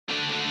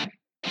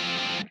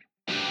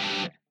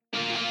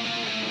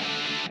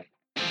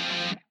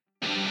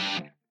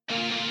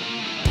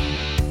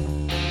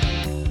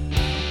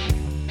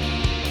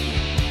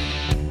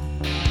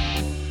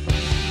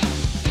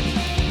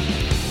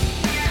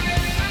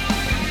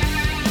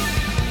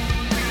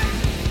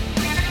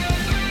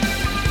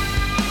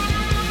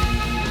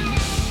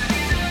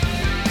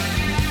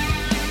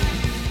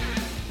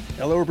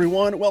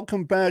everyone.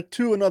 Welcome back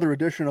to another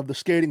edition of the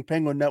Skating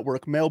Penguin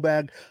Network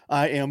Mailbag.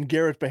 I am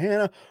Garrett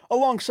Bahana,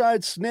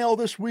 alongside Snail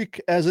this week,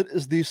 as it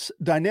is this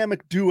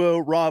dynamic duo.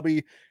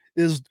 Robbie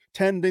is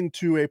tending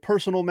to a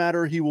personal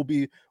matter. He will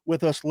be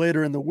with us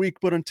later in the week.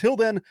 But until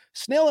then,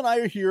 Snail and I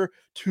are here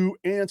to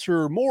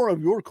answer more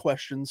of your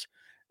questions.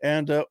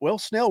 And,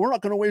 Snail, we're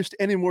not going to waste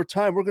any more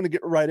time. We're going to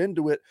get right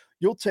into it.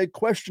 You'll take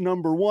question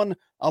number one.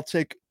 I'll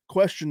take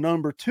question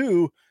number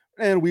two,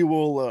 and we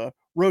will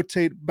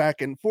rotate back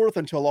and forth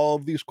until all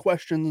of these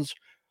questions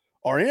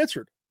are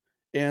answered.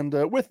 And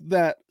with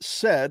that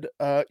said,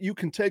 you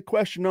can take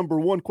question number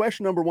one.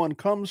 Question number one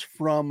comes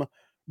from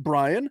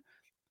Brian.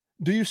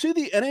 Do you see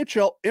the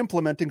NHL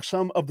implementing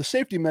some of the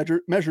safety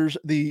measures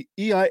the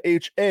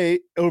EIHA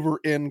over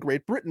in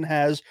Great Britain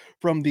has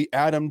from the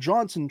Adam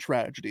Johnson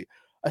tragedy?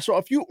 I saw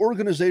a few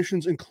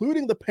organizations,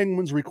 including the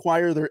Penguins,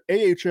 require their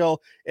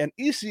AHL and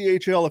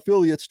ECHL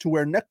affiliates to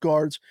wear neck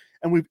guards,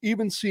 and we've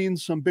even seen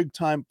some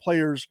big-time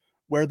players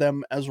wear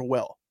them as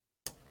well.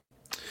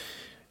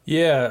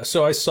 Yeah,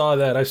 so I saw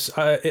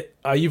that.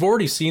 You've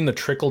already seen the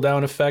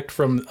trickle-down effect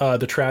from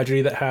the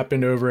tragedy that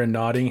happened over in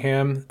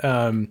Nottingham.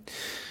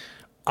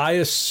 I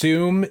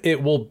assume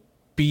it will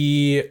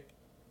be.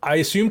 I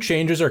assume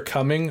changes are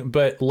coming,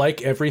 but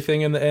like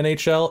everything in the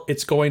NHL,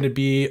 it's going to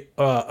be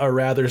a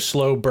rather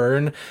slow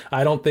burn.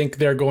 I don't think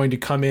they're going to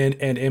come in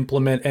and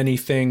implement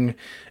anything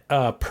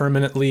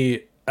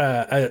permanently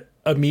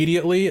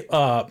immediately.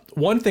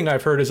 One thing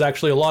I've heard is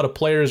actually a lot of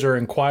players are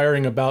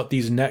inquiring about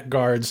these neck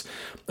guards.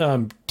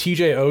 TJ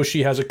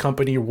Oshie has a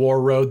company,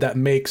 War Road, that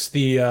makes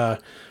the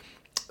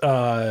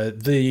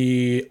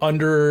an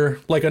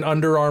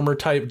Under Armour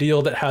type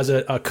deal that has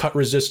a cut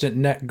resistant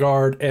neck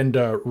guard and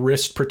a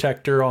wrist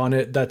protector on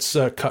it that's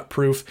cut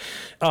proof,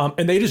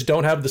 and they just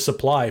don't have the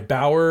supply.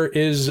 Bauer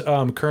is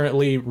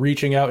currently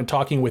reaching out and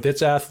talking with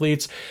its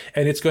athletes,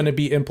 and it's going to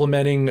be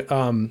implementing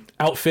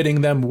outfitting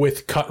them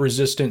with cut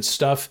resistant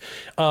stuff.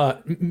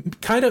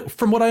 Kind of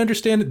from what I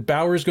understand,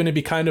 Bauer is going to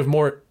be kind of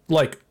more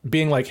like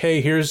being like,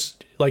 hey, here's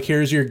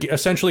your,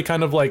 essentially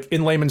kind of like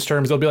in layman's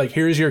terms, they'll be like,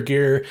 here's your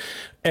gear,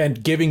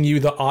 and giving you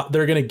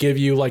they're going to give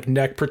you like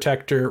neck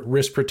protector,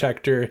 wrist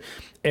protector,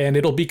 and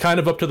it'll be kind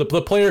of up to the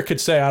player could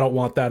say, I don't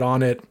want that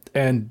on it.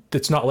 And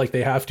it's not like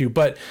they have to.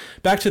 But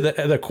back to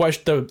the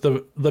question,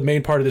 the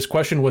main part of this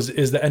question was,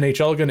 is the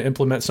NHL going to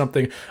implement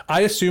something?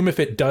 I assume if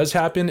it does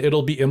happen,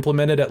 it'll be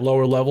implemented at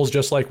lower levels,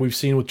 just like we've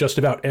seen with just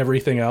about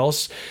everything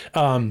else.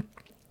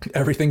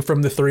 Everything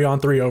from the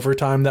 3-on-3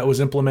 overtime that was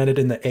implemented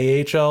in the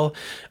AHL,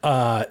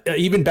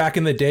 even back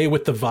in the day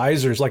with the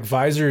visors,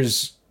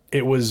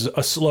 it was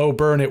a slow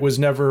burn. It was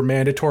never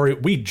mandatory.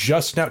 We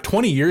just now,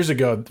 20 years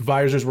ago,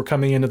 visors were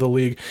coming into the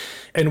league,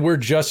 and we're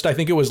just, I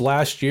think it was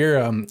last year,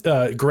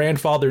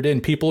 grandfathered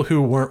in people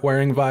who weren't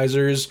wearing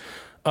visors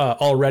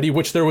already,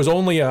 which there was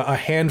only a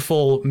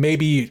handful,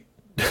 maybe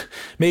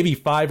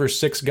 5 or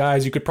 6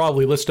 guys. You could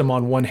probably list them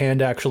on one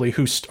hand, actually,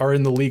 who are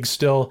in the league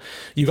still.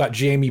 You got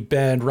Jamie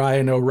Benn,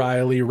 Ryan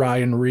O'Reilly,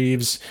 Ryan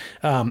Reeves.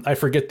 I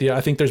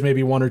think there's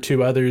maybe 1 or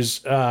 2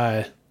 others.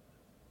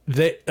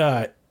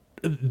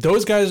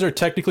 Those guys are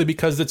technically,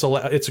 because it's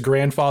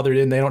grandfathered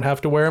in, they don't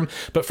have to wear them.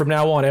 But from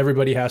now on,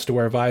 everybody has to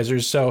wear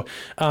visors. So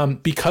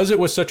because it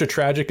was such a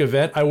tragic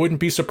event, I wouldn't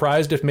be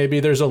surprised if maybe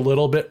there's a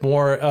little bit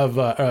more of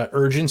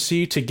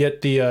urgency to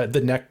get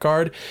the neck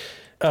guard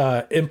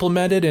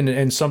implemented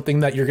and something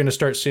that you're going to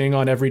start seeing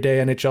on everyday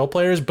NHL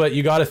players. But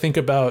you got to think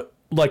about,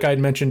 like I'd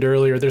mentioned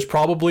earlier, there's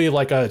probably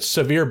like a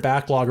severe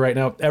backlog right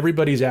now.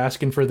 Everybody's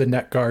asking for the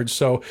neck guards.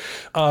 So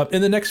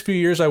in the next few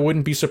years, I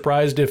wouldn't be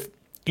surprised if,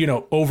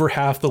 over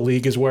half the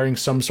league is wearing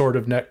some sort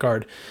of neck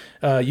guard.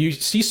 You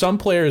see some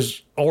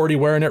players already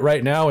wearing it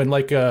right now. And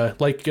like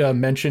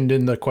mentioned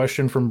in the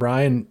question from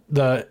Brian,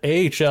 the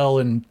AHL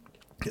and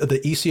the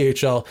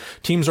ECHL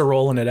teams are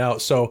rolling it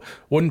out. So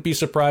wouldn't be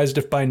surprised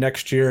if by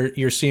next year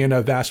you're seeing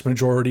a vast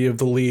majority of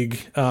the league,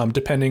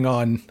 depending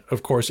on,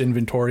 of course,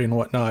 inventory and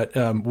whatnot,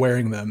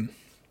 wearing them.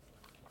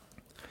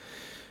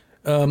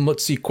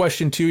 Let's see.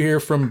 Question 2 here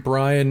from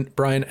Brian.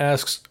 Brian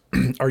asks,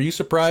 are you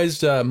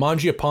surprised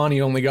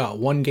Mangiapane only got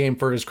 1 game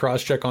for his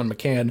cross-check on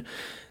McCann?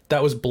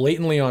 That was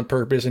blatantly on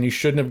purpose, and he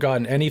shouldn't have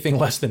gotten anything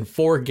less than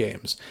 4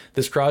 games.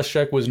 This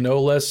cross-check was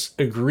no less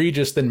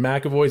egregious than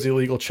McAvoy's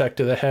illegal check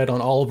to the head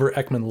on Oliver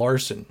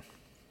Ekman-Larsson.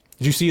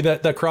 Did you see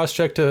that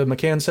cross-check to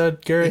McCann's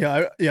head, Gary?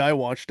 Yeah, I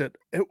watched it.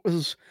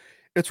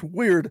 It's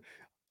weird.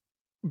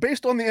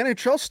 Based on the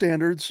NHL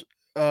standards,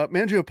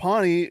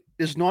 Mangiapane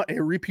is not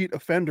a repeat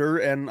offender,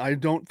 and I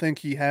don't think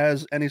he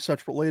has any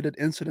such related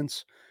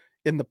incidents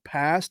in the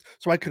past.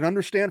 So I can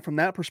understand from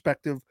that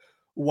perspective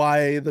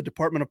why the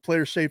Department of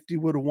Player Safety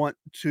would want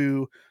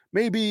to,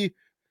 maybe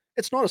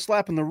it's not a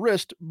slap in the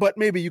wrist, but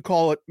maybe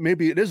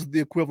it is the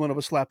equivalent of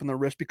a slap in the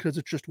wrist because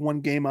it's just 1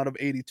 game out of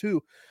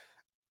 82.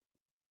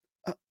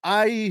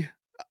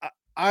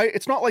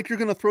 It's not like you're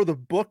going to throw the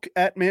book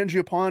at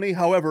Mangiapane.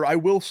 However, I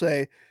will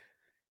say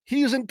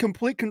he is in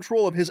complete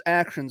control of his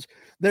actions.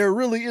 There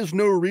really is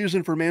no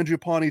reason for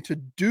Mangiapane to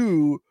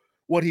do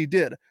what he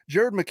did.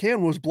 Jared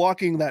McCann was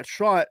blocking that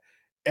shot,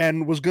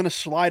 and was going to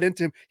slide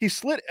into him. He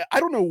slid. I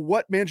don't know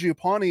what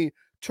Mangiapane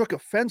took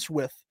offense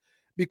with,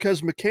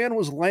 because McCann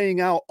was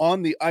laying out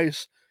on the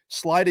ice,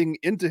 sliding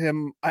into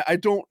him. I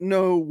don't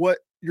know what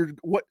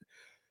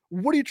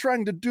are you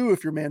trying to do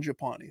if you're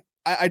Mangiapane?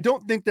 I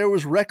don't think there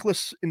was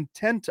reckless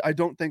intent. I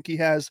don't think he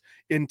has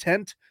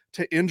intent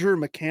to injure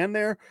McCann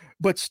there,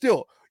 but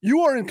still,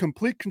 you are in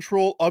complete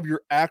control of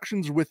your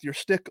actions with your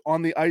stick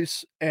on the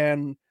ice,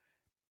 and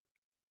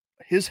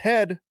his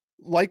head,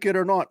 like it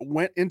or not,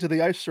 went into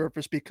the ice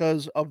surface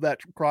because of that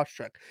cross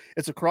check.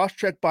 It's a cross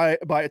check by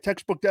a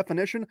textbook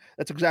definition.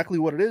 That's exactly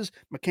what it is.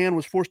 McCann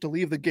was forced to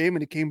leave the game,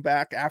 and he came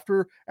back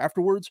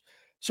afterwards.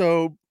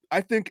 So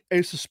I think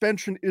a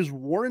suspension is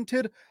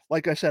warranted.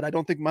 Like I said, I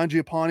don't think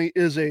Mangiapane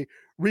is a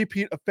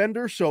repeat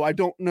offender, so I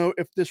don't know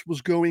if this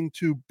was going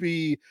to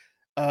be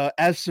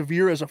as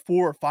severe as a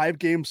 4 or 5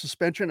 game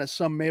suspension as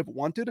some may have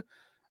wanted.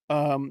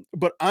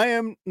 But I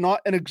am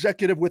not an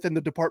executive within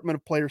the Department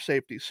of Player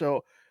Safety.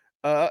 So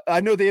I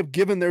know they have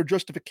given their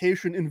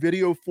justification in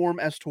video form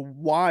as to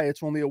why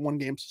it's only a 1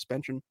 game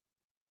suspension.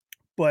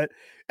 But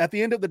at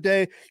the end of the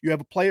day, you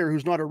have a player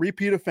who's not a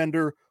repeat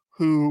offender,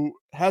 who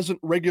hasn't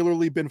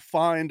regularly been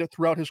fined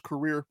throughout his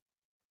career.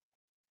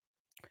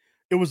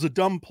 It was a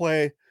dumb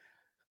play.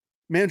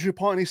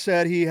 Mangiapane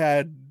said he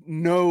had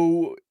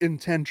no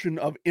intention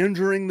of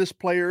injuring this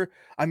player.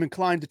 I'm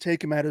inclined to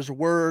take him at his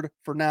word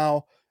for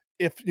now.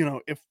 If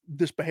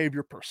this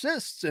behavior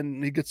persists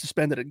and he gets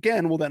suspended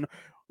again, well, then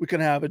we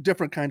can have a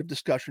different kind of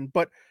discussion.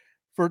 But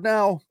for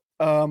now,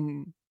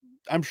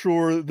 I'm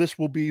sure this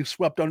will be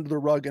swept under the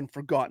rug and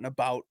forgotten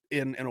about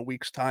in a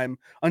week's time,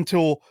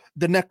 until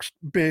the next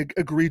big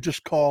egregious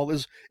call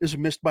is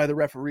missed by the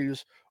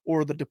referees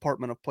or the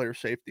Department of Player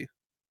Safety.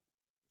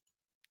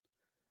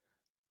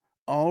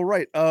 All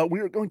right, we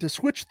are going to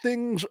switch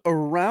things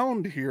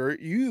around here.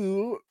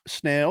 You,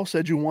 Snail,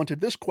 said you wanted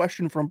this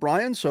question from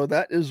Brian, so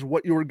that is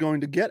what you are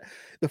going to get.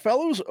 The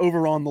fellows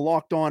over on the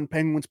Locked On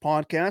Penguins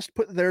podcast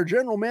put their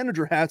general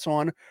manager hats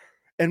on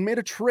and made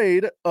a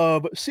trade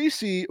of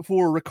CC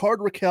for Ricard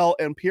Raquel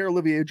and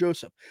Pierre-Olivier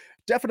Joseph.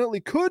 Definitely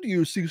could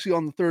use CC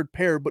on the third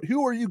pair, but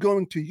who are you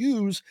going to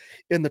use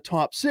in the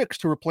top 6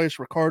 to replace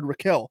Ricard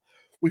Raquel?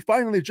 We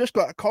finally just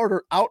got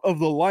Carter out of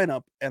the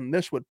lineup, and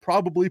this would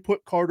probably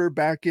put Carter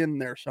back in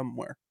there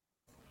somewhere.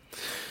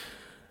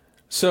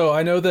 So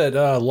I know that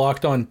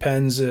Locked On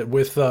Pens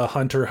with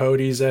Hunter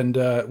Hodes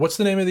and what's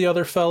the name of the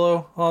other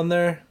fellow on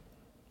there?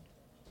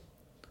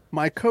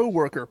 My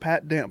coworker,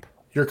 Pat Damp.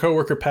 Your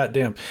coworker, Pat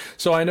Damp.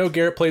 So I know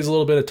Garrett plays a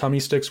little bit of tummy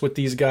sticks with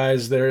these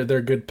guys. They're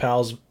good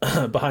pals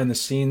behind the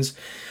scenes.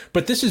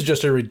 But this is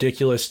just a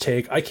ridiculous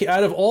take.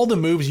 Out of all the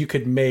moves you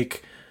could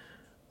make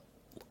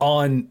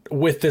on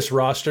with this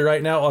roster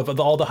right now, of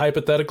all the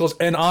hypotheticals,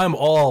 and I'm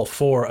all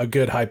for a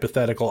good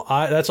hypothetical.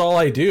 That's all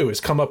I do,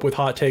 is come up with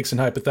hot takes and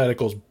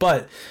hypotheticals.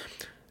 But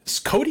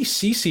Cody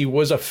Ceci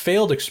was a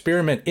failed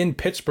experiment in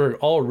Pittsburgh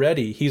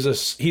already. He's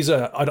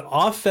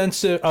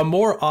a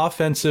more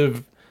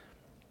offensive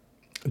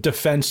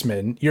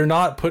defenseman. You're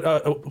not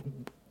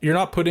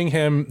putting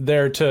him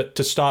there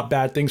to stop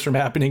bad things from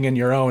happening in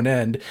your own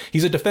end.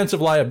 He's a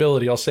defensive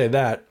liability, I'll say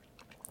that.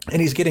 And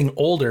he's getting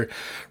older.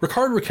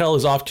 Ricard Raquel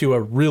is off to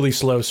a really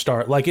slow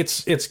start. Like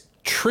it's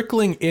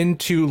trickling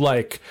into,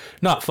 like,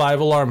 not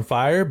 5-alarm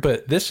fire,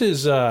 but this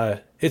is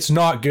it's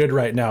not good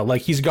right now.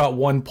 Like, he's got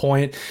 1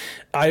 point.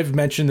 I've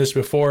mentioned this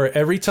before.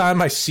 Every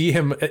time I see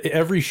him,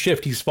 every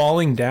shift, he's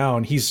falling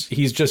down. He's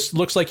just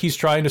looks like he's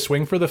trying to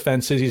swing for the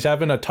fences. He's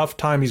having a tough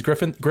time. He's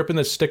gripping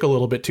the stick a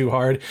little bit too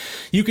hard.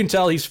 You can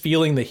tell he's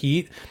feeling the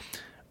heat.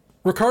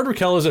 Ricard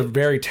Raquel is a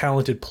very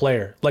talented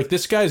player. Like,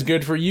 this guy's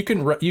good for, you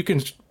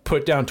can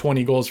put down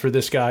 20 goals for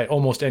this guy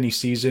almost any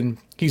season.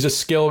 He's a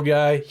skill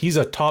guy. He's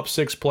a top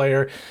 6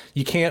 player.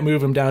 You can't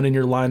move him down in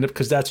your lineup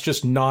because that's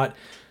just not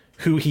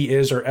who he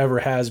is or ever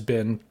has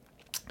been.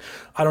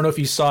 I don't know if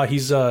you saw,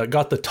 he's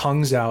got the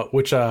tongues out,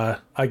 which I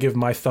give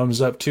my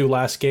thumbs up to.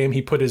 Last game,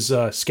 he put his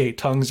skate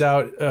tongues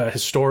out.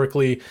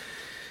 Historically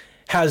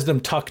has them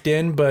tucked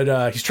in,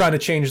 but he's trying to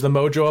change the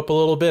mojo up a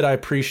little bit. I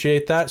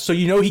appreciate that. So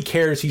he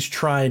cares. He's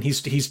trying.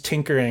 He's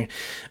tinkering.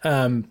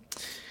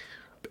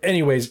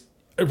 Anyways,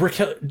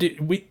 Raquel,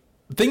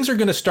 things are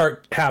going to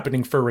start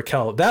happening for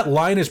Raquel. That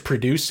line is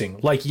producing.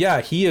 Like, yeah,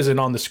 he isn't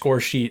on the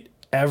score sheet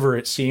ever,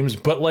 it seems,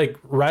 but like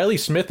Riley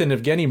Smith and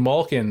Evgeny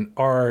Malkin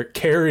are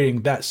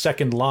carrying that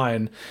second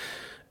line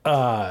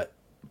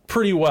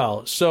pretty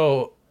well.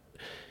 So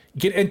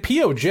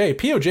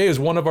POJ is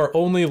one of our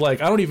only,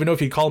 like, I don't even know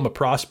if you call him a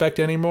prospect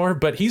anymore,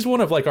 but he's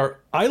one of, like,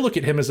 I look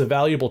at him as a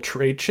valuable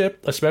trade chip,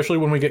 especially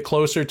when we get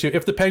closer to,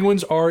 if the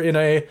Penguins are in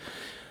a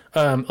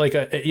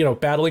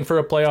battling for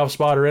a playoff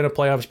spot or in a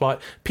playoff spot.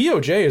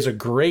 POJ is a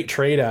great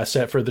trade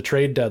asset for the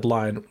trade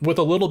deadline, with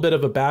a little bit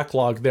of a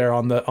backlog there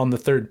on the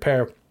third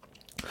pair.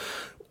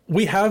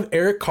 We have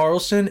Erik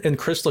Karlsson and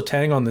Chris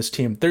Letang on this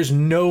team. There's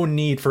no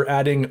need for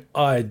adding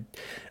a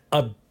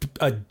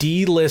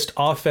D-list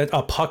offense,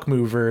 a puck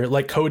mover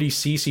like Cody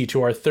Ceci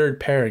to our third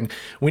pairing.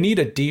 We need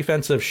a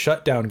defensive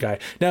shutdown guy.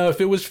 Now, if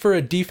it was for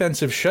a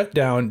defensive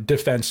shutdown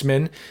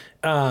defenseman,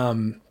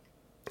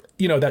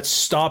 that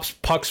stops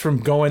pucks from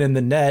going in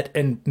the net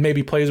and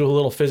maybe plays with a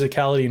little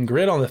physicality and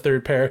grit on the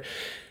third pair,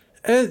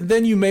 and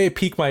then you may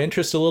pique my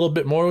interest a little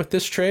bit more with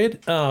this trade.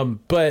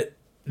 But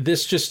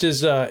this just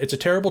is it's a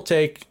terrible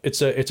take.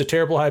 It's a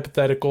terrible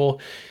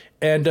hypothetical.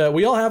 And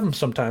we all have them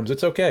sometimes.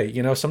 It's okay.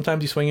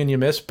 Sometimes you swing and you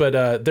miss,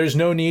 but there's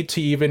no need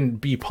to even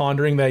be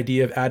pondering the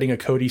idea of adding a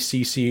Cody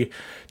Ceci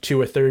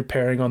to a third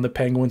pairing on the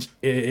Penguins.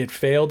 It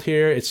failed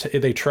here.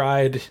 They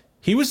tried.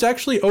 He was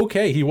actually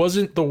okay. He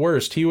wasn't the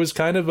worst. He was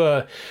kind of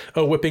a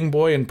whipping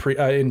boy in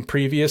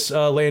previous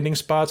landing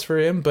spots for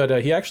him,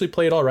 but he actually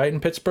played all right in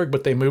Pittsburgh.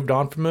 But they moved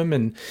on from him,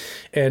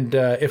 and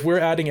if we're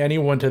adding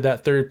anyone to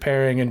that third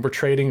pairing and we're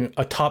trading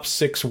a top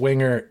six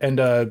winger and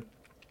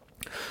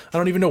I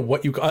don't even know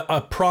what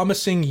a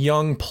promising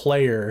young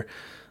player.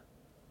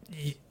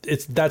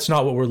 That's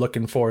not what we're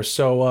looking for.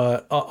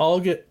 So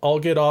I'll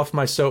get off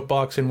my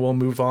soapbox and we'll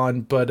move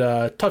on.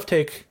 But tough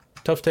take.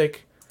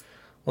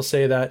 I'll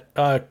say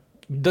that.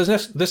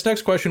 This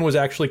next question was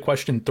actually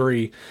question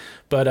 3,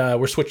 but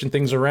we're switching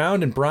things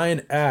around. And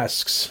Brian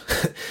asks,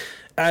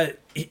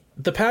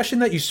 the passion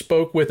that you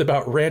spoke with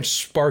about ranch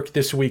sparked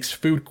this week's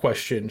food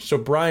question. So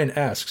Brian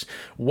asks,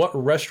 what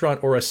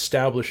restaurant or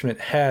establishment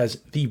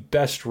has the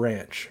best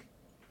ranch?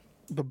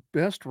 The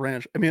best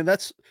ranch. I mean,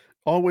 that's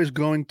always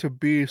going to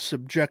be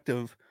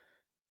subjective,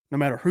 no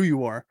matter who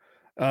you are.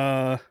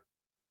 Let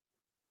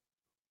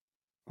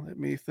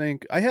me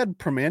think. I had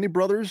Permane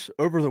Brothers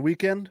over the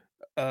weekend,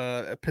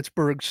 a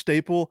Pittsburgh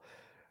staple.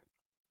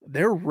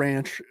 Their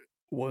ranch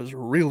was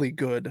really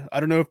good. I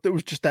don't know if it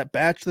was just that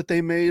batch that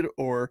they made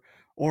or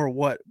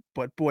what,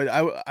 but boy,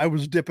 I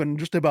was dipping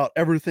just about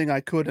everything I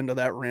could into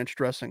that ranch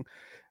dressing.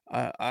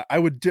 I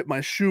would dip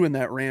my shoe in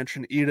that ranch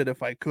and eat it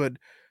if I could.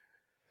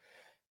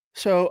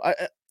 So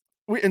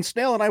we and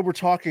Snail and I were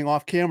talking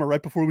off camera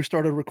right before we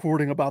started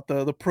recording about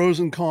the pros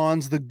and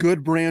cons, the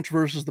good ranch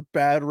versus the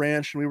bad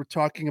ranch, and we were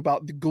talking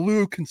about the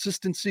glue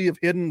consistency of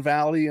Hidden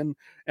Valley and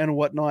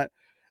whatnot.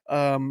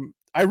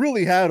 I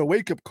really had a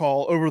wake up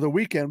call over the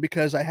weekend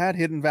because I had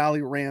Hidden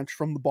Valley Ranch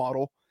from the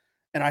bottle,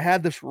 and I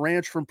had this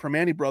ranch from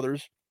Permane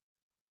Brothers,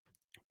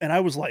 and I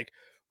was like,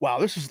 "Wow,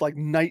 this is like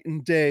night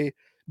and day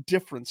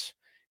difference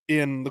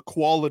in the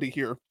quality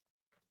here."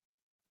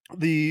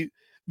 The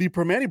the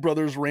Permane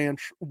Brothers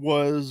Ranch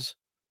was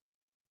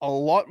a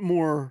lot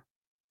more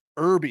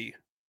herby,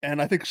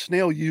 and I think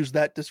Snail used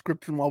that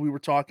description while we were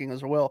talking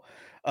as well.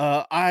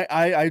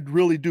 I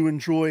really do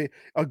enjoy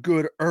a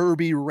good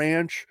herby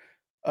ranch.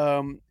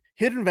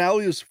 Hidden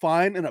Valley is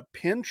fine in a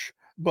pinch,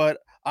 but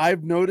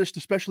I've noticed,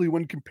 especially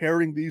when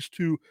comparing these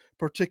two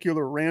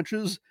particular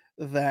ranches,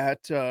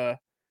 that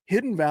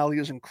Hidden Valley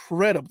is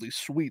incredibly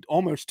sweet,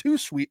 almost too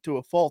sweet to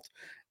a fault,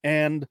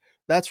 and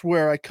that's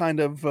where I kind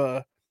of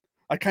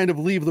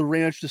leave the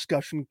ranch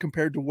discussion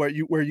compared to where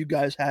you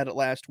guys had it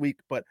last week.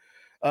 But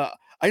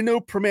I know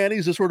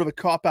Permane's is sort of a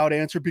cop out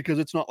answer because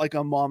it's not like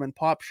a mom and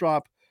pop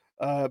shop.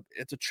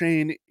 It's a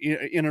chain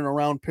in and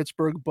around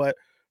Pittsburgh. But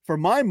for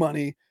my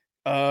money,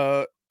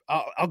 I'll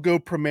go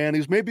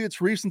Permane's. Maybe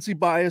it's recency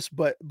bias,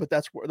 but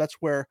that's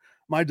where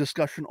my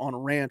discussion on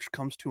ranch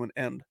comes to an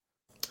end.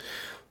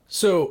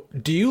 So,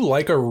 do you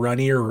like a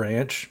runnier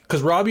ranch?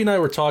 Because Robbie and I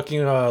were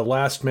talking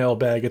last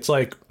mailbag. It's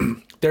like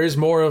there's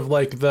more of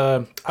like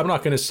I'm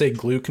not going to say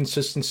glue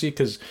consistency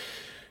because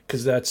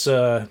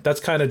that's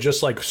kind of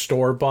just like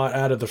store bought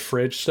out of the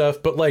fridge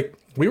stuff. But like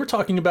we were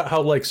talking about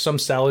how like some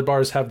salad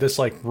bars have this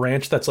like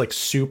ranch that's like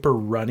super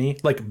runny,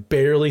 like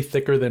barely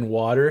thicker than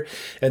water,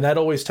 and that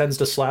always tends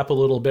to slap a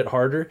little bit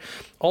harder.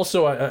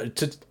 Also,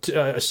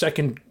 a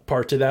second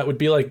part to that would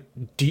be like,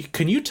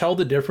 can you tell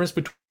the difference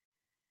between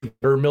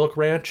buttermilk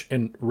ranch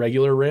and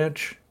regular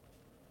ranch?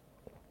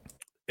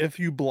 If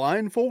you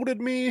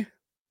blindfolded me,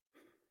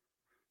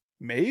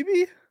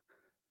 maybe.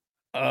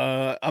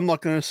 I'm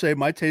not going to say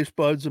my taste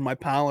buds and my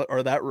palate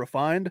are that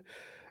refined,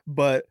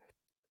 but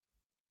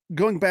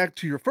going back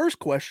to your first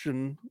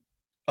question,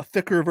 a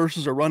thicker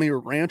versus a runnier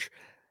ranch,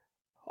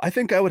 I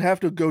think I would have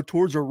to go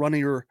towards a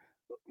runnier,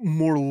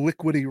 more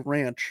liquidy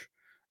ranch.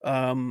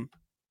 Um,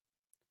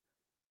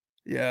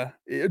 yeah,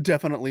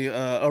 definitely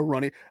a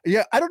runny.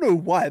 Yeah, I don't know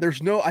why.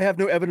 I have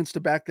no evidence to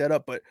back that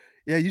up, but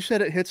yeah, you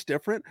said it hits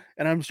different,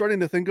 and I'm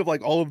starting to think of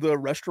like all of the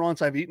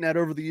restaurants I've eaten at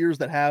over the years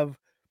that have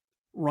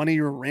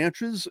runnier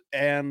ranches,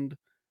 and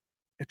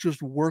it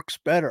just works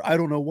better. I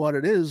don't know what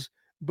it is,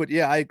 but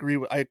yeah, I agree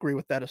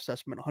with that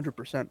assessment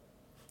 100%.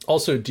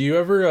 Also, do you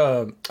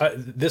ever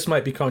this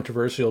might be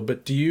controversial,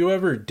 but do you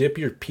ever dip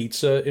your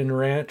pizza in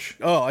ranch?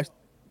 Oh,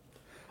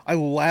 I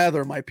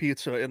lather my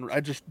pizza and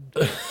just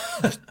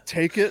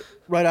take it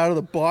right out of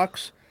the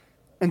box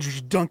and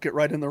just dunk it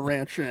right in the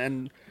ranch,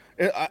 and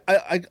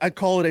I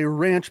call it a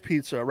ranch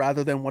pizza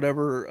rather than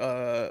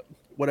whatever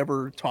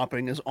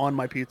topping is on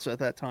my pizza at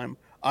that time.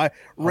 I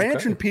Ranch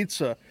Okay. and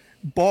pizza,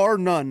 bar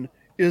none,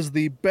 is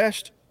the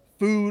best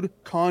food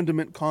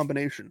condiment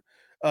combination.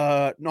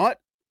 Not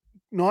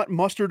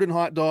mustard and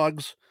hot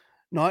dogs,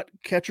 not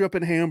ketchup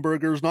and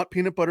hamburgers, not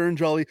peanut butter and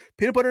jelly.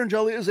 Peanut butter and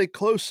jelly is a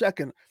close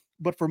second,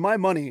 but for my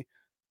money,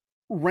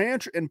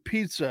 ranch and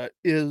pizza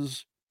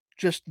is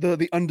just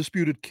the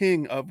undisputed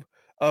king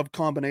of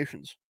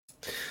combinations.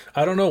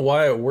 I don't know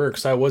why it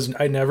works. I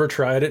never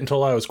tried it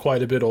until I was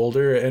quite a bit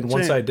older, and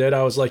once I Same. did,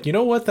 I was like, you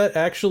know what? That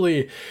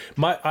actually,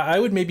 I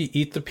would maybe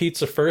eat the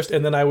pizza first,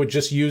 and then I would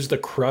just use the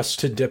crust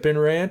to dip in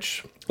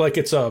ranch, like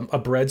it's a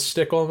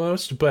breadstick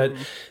almost. But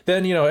Mhm.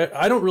 then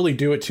I don't really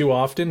do it too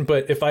often.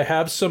 But if I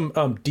have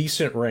some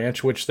decent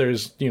ranch, which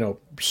there's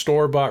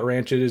store bought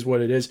ranch, it is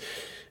what it is.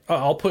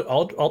 I'll put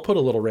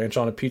a little ranch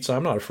on a pizza.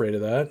 I'm not afraid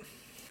of that.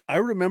 I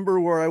remember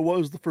where I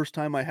was the first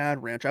time I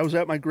had ranch. I was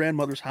at my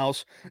grandmother's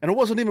house, and it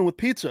wasn't even with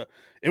pizza.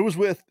 It was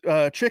with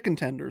chicken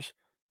tenders,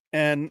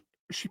 and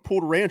she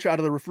pulled ranch out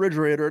of the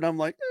refrigerator, and I'm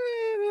like,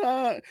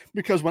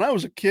 because when I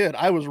was a kid,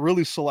 I was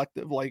really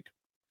selective. Like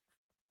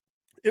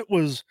it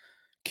was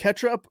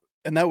ketchup,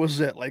 and that was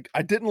it. Like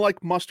I didn't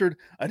like mustard,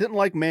 I didn't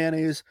like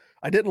mayonnaise,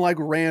 I didn't like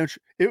ranch.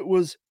 It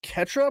was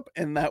ketchup,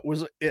 and that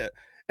was it.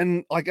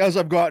 And like as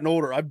I've gotten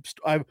older,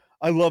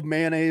 I love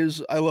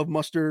mayonnaise, I love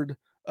mustard,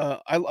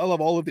 I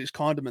love all of these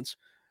condiments.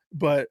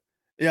 But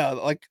yeah,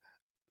 like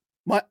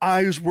my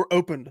eyes were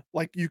opened.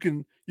 Like you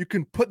can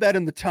put that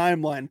in the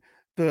timeline,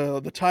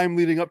 the time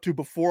leading up to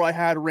before I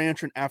had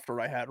ranch and after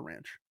I had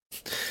ranch.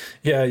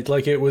 Yeah,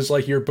 like it was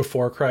like your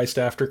before Christ,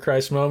 after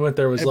Christ moment.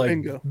 There was And like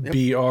bingo. Yep.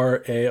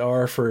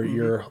 BRAR for Hmm.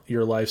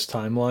 your life's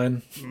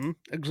timeline.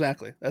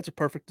 Exactly. That's a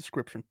perfect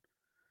description.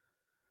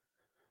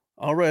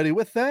 Alrighty,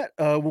 with that,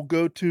 we'll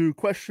go to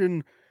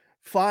question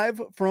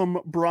 5 from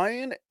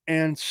Brian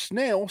and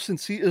Snail.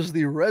 Since he is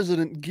the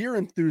resident gear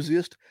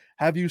enthusiast,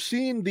 have you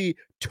seen the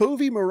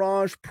Tovi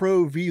Mirage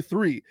Pro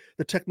V3?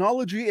 The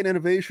technology and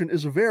innovation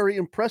is very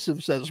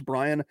impressive, says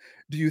Brian.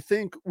 Do you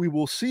think we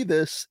will see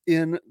this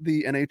in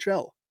the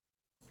NHL?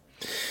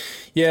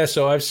 Yeah,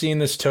 so I've seen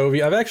this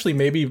Tovi. I've actually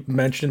maybe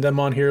mentioned them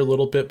on here a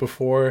little bit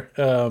before.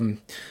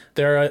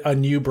 They're a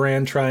new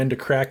brand trying to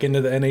crack into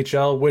the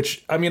NHL,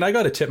 which, I mean, I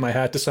got to tip my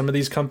hat to some of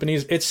these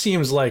companies. It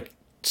seems like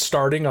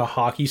starting a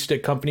hockey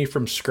stick company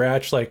from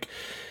scratch. Like,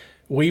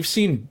 we've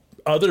seen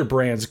other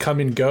brands come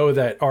and go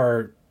that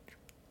are,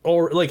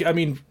 or like, I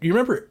mean, you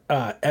remember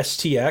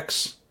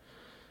STX?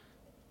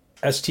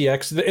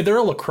 STX. They're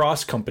a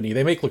lacrosse company.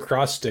 They make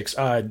lacrosse sticks.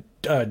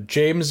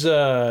 James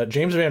Van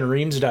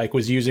Riemsdyk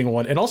was using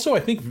one, and also I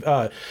think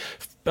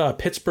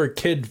Pittsburgh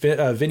kid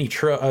Vincent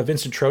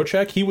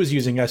Trocheck. He was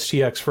using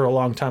STX for a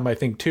long time, I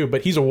think too.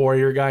 But he's a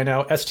Warrior guy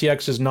now.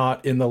 STX is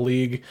not in the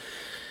league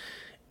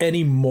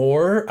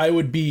anymore. I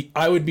would be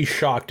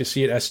shocked to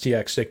see an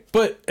STX stick.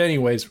 But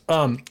anyways,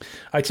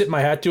 I tip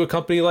my hat to a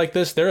company like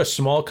this. They're a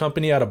small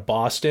company out of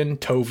Boston.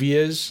 Tovi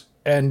is,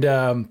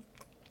 and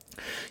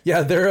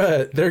yeah,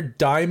 their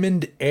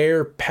Diamond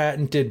Air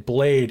patented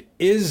blade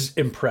is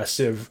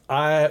impressive.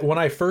 When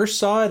I first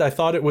saw it, I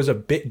thought it was a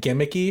bit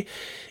gimmicky.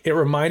 It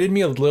reminded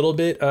me a little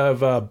bit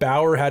of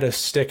Bauer had a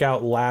stick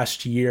out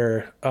last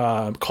year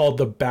called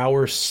the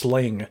Bauer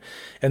Sling,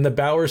 and the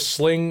Bauer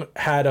Sling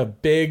had a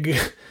big,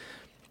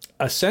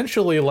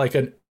 essentially like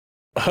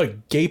a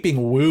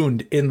gaping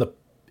wound in the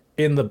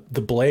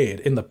blade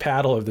in the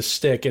paddle of the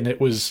stick, and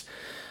it was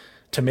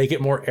to make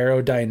it more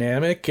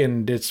aerodynamic.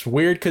 And it's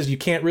weird because you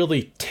can't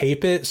really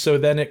tape it, so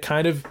then it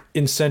kind of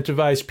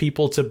incentivized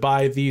people to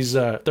buy these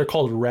they're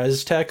called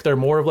res tech. They're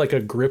more of like a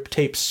grip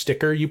tape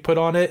sticker you put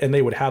on it, and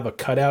they would have a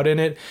cutout in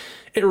it.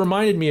 It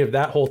reminded me of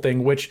that whole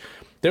thing, which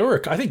there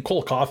were, I think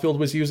Cole Caulfield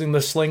was using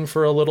the sling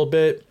for a little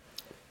bit.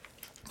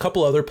 A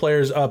couple other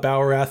players,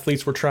 Bauer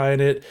athletes, were trying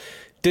it.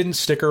 Didn't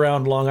stick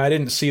around long. I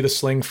didn't see the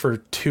sling for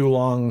too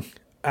long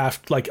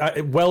after, like,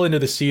 well into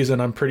the season.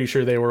 I'm pretty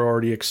sure they were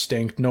already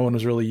extinct. No one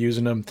was really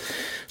using them.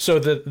 So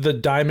the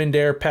Diamond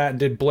Air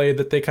patented blade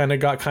that they kind of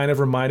got kind of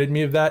reminded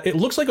me of that. It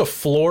looks like a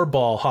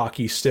floorball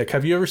hockey stick.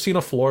 Have you ever seen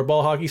a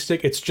floorball hockey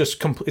stick? It's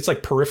just it's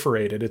like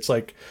perforated. It's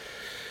like,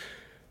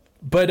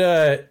 but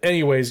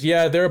anyways,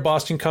 yeah, they're a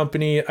Boston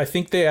company. I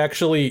think they are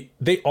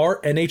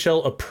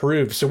NHL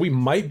approved, so we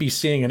might be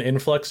seeing an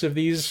influx of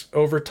these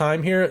over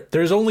time here.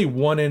 There's only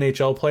one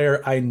NHL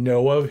player I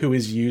know of who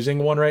is using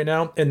one right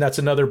now, and that's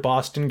another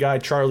Boston guy,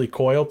 Charlie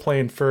Coyle,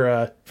 playing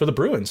for the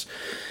Bruins.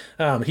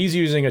 He's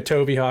using a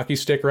Tovi hockey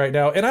stick right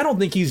now, and I don't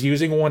think he's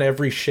using one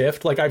every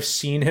shift. Like, I've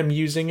seen him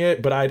using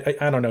it, but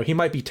I don't know. He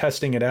might be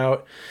testing it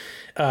out.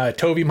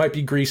 Toby might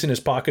be greasing his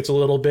pockets a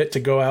little bit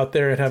to go out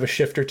there and have a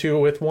shift or two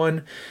with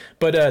one.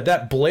 But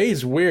that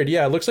blade's weird.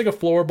 Yeah, it looks like a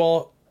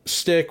floorball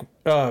stick,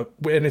 and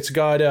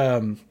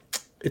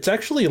it's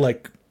actually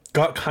like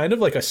got kind of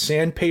like a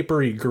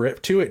sandpapery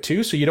grip to it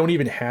too, so you don't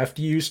even have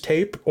to use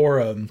tape or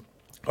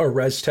a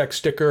res tech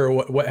sticker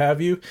or what have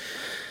you.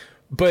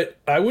 But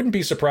I wouldn't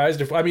be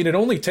surprised if, I mean, it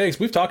only takes,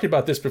 we've talked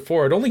about this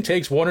before, it only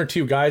takes one or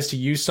two guys to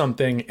use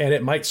something and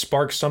it might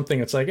spark something.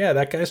 It's like, yeah,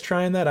 that guy's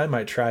trying that, I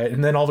might try it.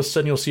 And then all of a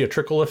sudden you'll see a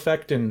trickle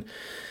effect. And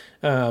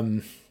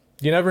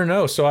You never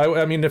know. So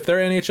I mean, if they're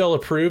NHL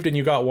approved and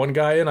you got one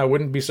guy in, I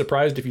wouldn't be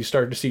surprised if you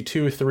start to see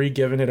two, three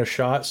giving it a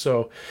shot.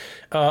 So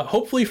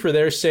hopefully, for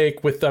their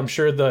sake, with I'm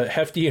sure the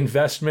hefty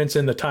investments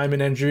and the time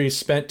and energy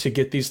spent to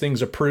get these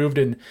things approved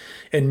and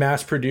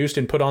mass produced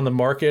and put on the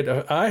market,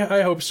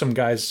 I hope some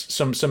guys,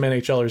 some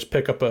NHLers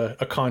pick up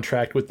a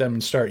contract with them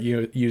and start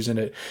using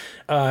it.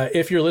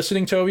 If you're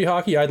listening, Toby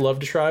Hockey, I'd love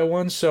to try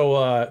one.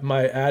 So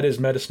my ad is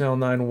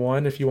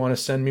Metasnail91. If you want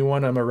to send me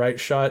one, I'm a right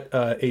shot.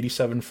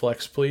 87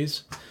 flex,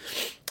 please.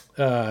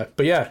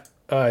 But yeah,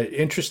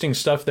 interesting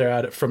stuff there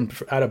out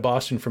of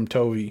Boston from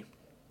Tovey.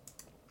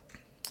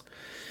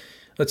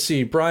 Let's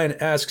see. Brian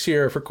asks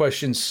here for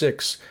question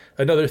 6.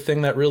 Another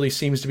thing that really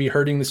seems to be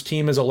hurting this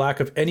team is a lack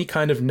of any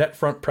kind of net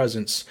front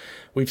presence.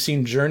 We've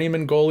seen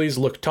journeyman goalies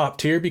look top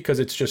tier because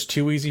it's just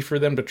too easy for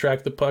them to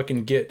track the puck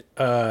and get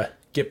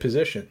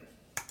position.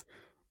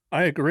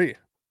 I agree.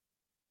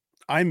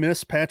 I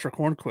miss Patrick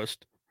Hornquist,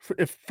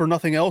 if for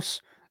nothing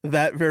else,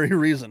 that very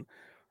reason.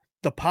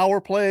 The power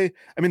play,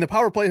 the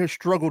power play has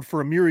struggled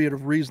for a myriad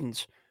of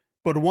reasons,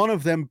 but one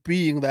of them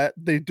being that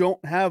they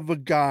don't have a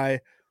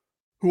guy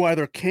who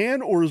either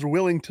can or is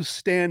willing to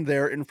stand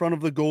there in front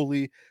of the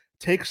goalie,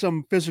 take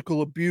some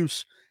physical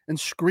abuse, and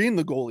screen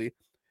the goalie.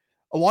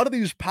 A lot of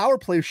these power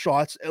play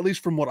shots, at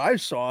least from what I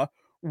saw,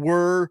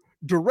 were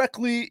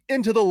directly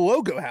into the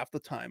logo half the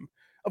time.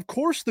 Of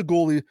course, the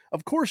goalie,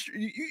 of course,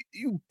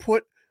 you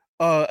put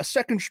a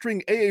second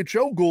string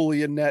AHL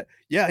goalie in net.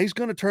 Yeah, he's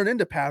going to turn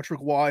into Patrick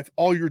Waugh if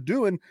all you're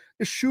doing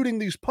is shooting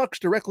these pucks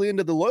directly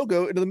into the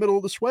logo, into the middle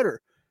of the sweater.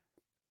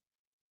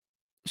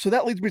 So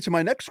that leads me to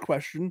my next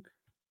question.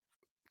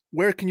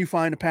 Where can you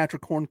find a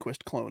Patrick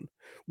Hornquist clone?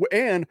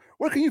 And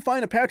where can you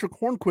find a Patrick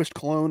Hornquist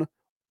clone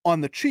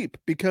on the cheap?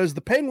 Because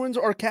the Penguins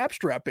are cap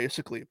strap,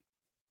 basically.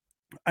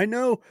 I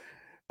know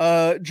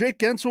Jake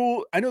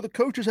Gensel, I know the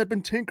coaches had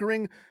been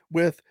tinkering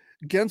with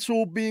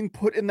Gensel being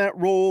put in that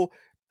role.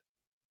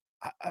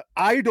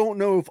 I don't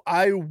know if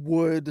I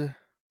would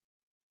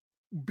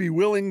be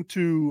willing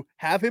to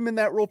have him in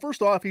that role.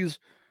 First off,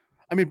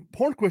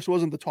 Hornquist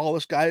wasn't the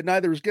tallest guy,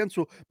 neither is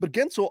Gensel, but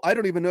Gensel, I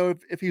don't even know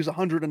if he's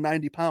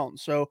 190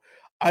 pounds. So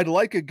I'd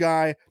like a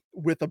guy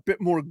with a bit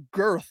more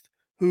girth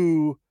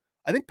who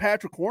I think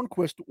Patrick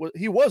Hornquist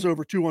was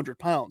over 200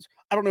 pounds.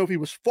 I don't know if he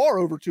was far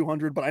over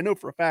 200, but I know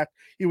for a fact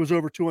he was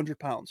over 200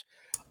 pounds.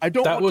 I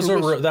don't. That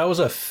was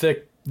a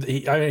thick.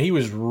 He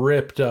was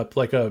ripped up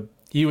like a.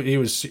 He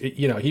was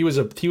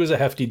a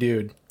hefty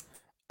dude.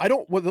 I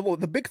don't. Well,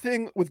 the big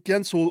thing with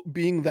Gensel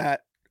being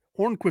that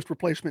Hornquist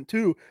replacement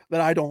too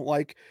that I don't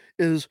like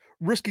is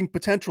risking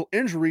potential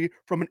injury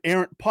from an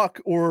errant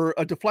puck or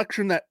a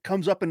deflection that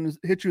comes up and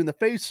hits you in the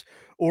face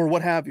or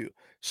what have you.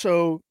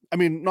 So,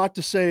 not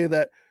to say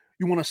that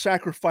you want to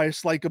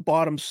sacrifice like a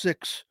bottom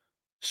 6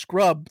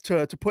 scrub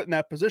to put in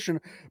that position,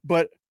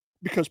 but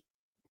because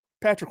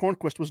Patrick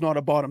Hornquist was not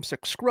a bottom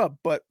 6 scrub,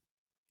 but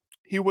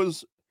he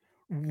was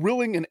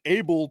willing and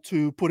able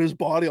to put his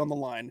body on the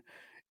line.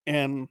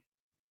 And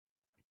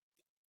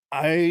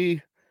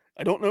I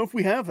don't know if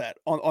we have that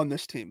on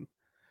this team.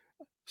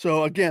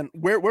 So again,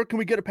 where can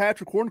we get a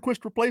Patrick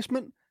Hornquist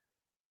replacement?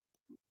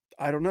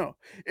 I don't know.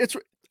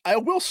 I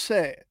will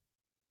say,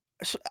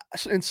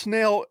 and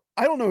Snail,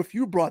 I don't know if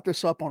you brought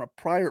this up on a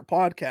prior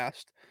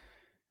podcast,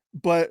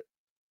 but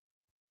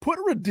put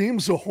Radim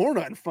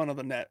Zohorna in front of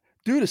the net.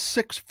 Dude is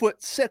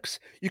 6'6".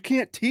 You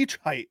can't teach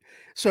height.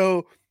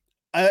 So,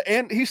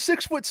 and he's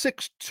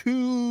 6'6",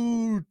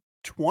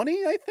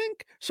 220, I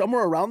think,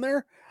 somewhere around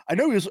there. I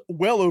know he's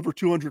well over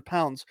 200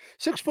 pounds.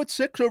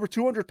 6'6", over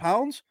 200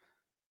 pounds.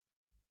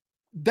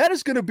 That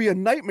is going to be a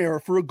nightmare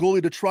for a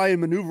goalie to try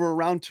and maneuver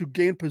around to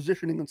gain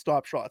positioning and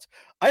stop shots.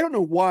 I don't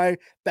know why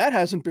that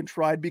hasn't been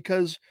tried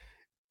because,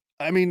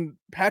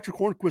 Patrick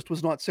Hornquist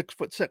was not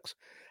 6'6".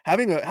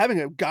 Having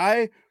a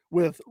guy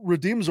with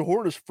Radim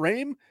Zohorna's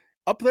frame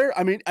up there.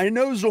 I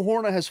know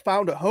Zohorna has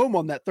found a home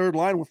on that third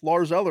line with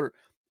Lars Eller,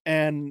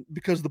 and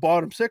because the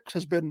bottom 6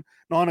 has been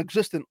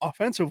non-existent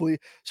offensively.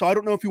 So I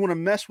don't know if you want to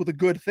mess with a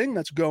good thing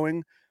that's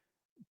going,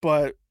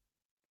 but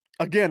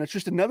again, it's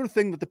just another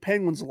thing that the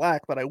Penguins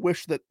lack that I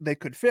wish that they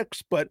could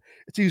fix, but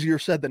it's easier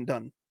said than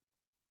done.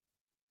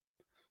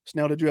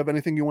 Snell, did you have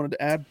anything you wanted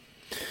to add?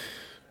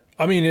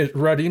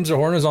 Radim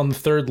Zohorna's on the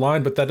third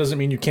line, but that doesn't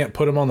mean you can't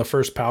put him on the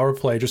first power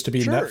play just to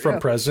be net front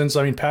presence.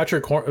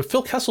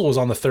 Phil Kessel was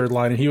on the third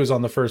line and he was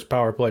on the first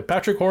power play.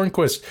 Patrick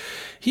Hornquist,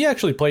 he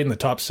actually played in the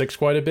top 6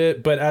 quite a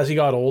bit, but as he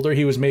got older,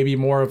 he was maybe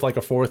more of like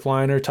a fourth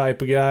liner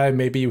type of guy.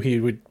 Maybe he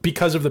would,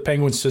 because of the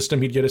Penguins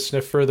system, he'd get a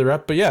sniff further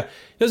up. But yeah,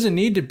 doesn't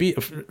need to be,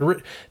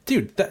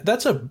 dude.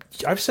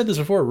 I've said this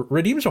before.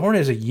 Radim Zohorna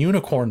is a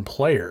unicorn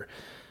player.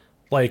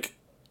 Like,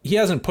 he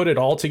hasn't put it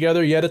all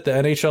together yet at the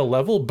NHL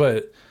level,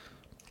 but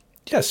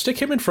yeah,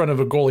 stick him in front of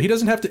a goal. He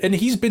doesn't have to, and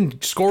he's been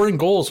scoring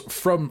goals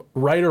from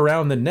right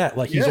around the net.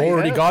 Like, he's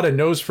already got a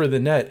nose for the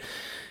net.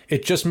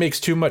 It just makes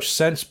too much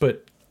sense,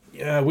 but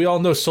yeah, we all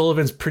know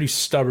Sullivan's pretty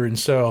stubborn.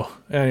 So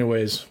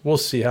anyways, we'll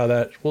see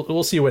how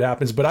we'll see what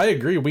happens. But I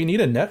agree. We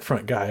need a net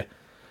front guy.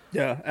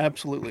 Yeah,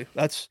 absolutely.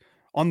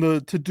 on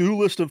the to-do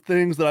list of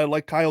things that I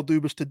like Kyle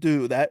Dubas to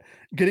do. That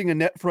getting a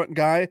net front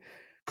guy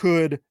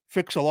could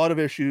fix a lot of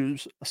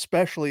issues,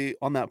 especially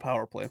on that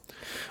power play.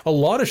 A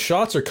lot of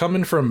shots are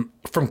coming from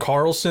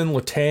Carlson,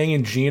 Letang,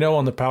 and Gino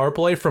on the power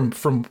play from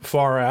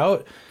far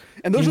out.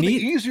 And You those are the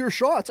need easier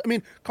shots. I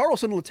mean,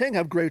 Carlson and Letang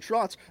have great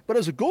shots, but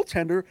as a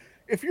goaltender,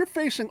 if you're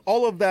facing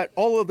all of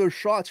those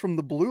shots from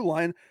the blue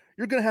line,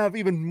 you're going to have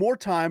even more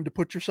time to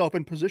put yourself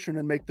in position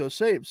and make those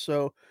saves.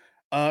 So,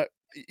 uh,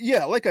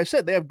 yeah, like I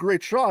said, they have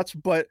great shots,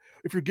 but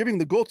if you're giving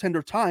the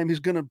goaltender time, he's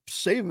going to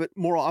save it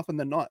more often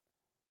than not.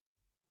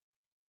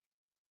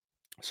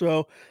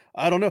 So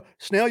I don't know,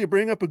 Snail. You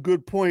bring up a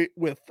good point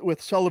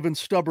with Sullivan's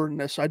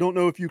stubbornness. I don't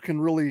know if you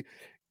can really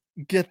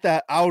get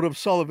that out of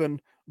Sullivan.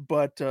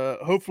 But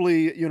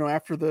hopefully,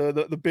 after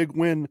the big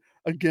win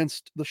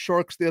against the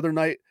Sharks the other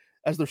night,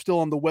 as they're still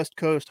on the West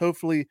Coast,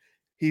 hopefully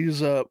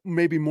he's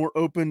maybe more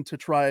open to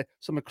try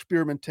some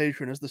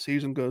experimentation as the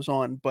season goes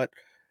on. But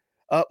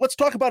let's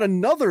talk about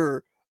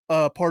another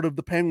part of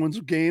the Penguins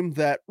game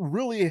that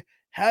really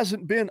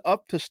hasn't been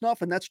up to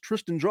snuff, and that's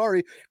Tristan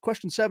Jarry.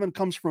 Question 7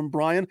 comes from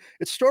Brian.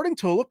 It's starting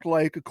to look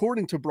like,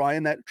 according to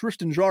Brian, that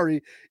Tristan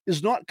Jarry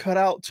is not cut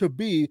out to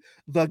be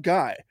the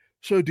guy.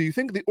 So do you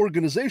think the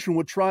organization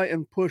would try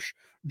and push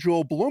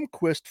Joel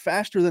Blomqvist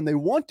faster than they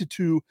wanted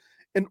to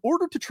in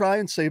order to try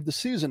and save the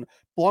season?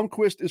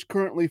 Blomqvist is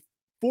currently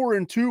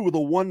 4-2 with a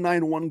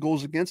 191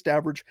 goals against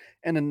average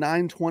and a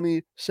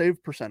 920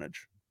 save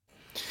percentage.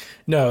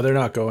 No, they're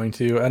not going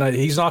to, and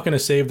he's not going to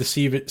save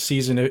the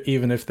season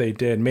even if they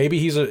did. Maybe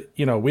he's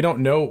we don't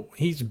know.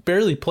 He's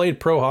barely played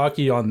pro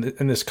hockey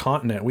in this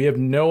continent. We have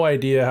no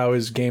idea how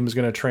his game is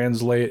going to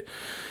translate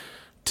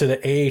to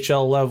the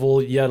AHL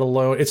level, yet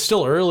alone. It's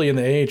still early in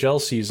the AHL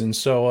season,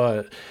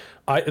 so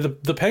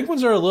the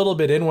Penguins are a little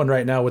bit in one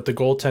right now with the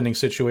goaltending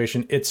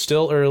situation. It's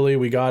still early.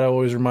 We got to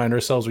always remind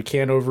ourselves we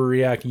can't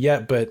overreact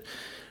yet, but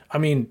I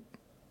mean,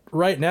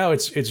 right now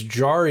it's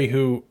Jarry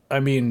who, I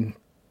mean,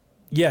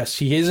 yes,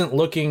 he isn't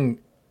looking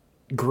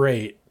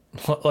great,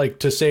 like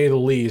to say the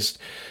least.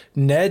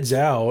 Ned's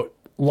out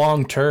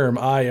long-term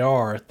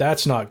IR.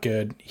 That's not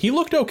good. He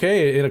looked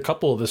okay in a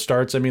couple of the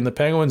starts. I mean, the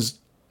Penguins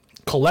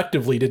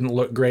collectively didn't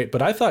look great,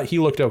 but I thought he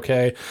looked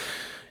okay.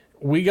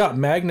 We got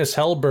Magnus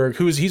Hellberg,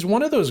 he's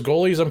one of those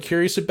goalies I'm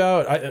curious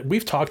about.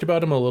 We've talked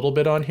about him a little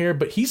bit on here,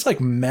 but he's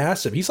like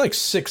massive. He's like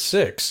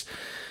 6'6".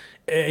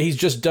 He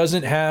just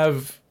doesn't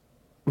have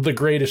the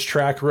greatest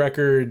track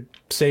record,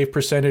 save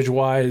percentage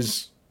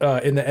wise,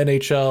 in the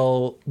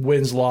NHL.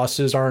 Wins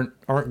losses aren't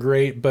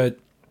great, but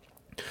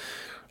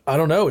I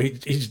don't know.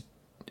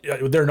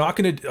 They're not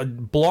going to.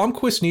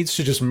 Blomqvist needs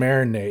to just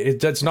marinate.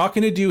 That's not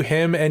going to do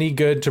him any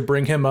good to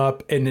bring him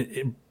up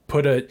and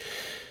put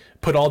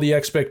all the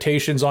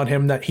expectations on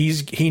him that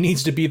he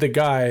needs to be the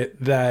guy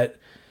that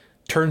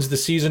turns the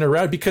season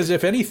around. Because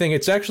if anything,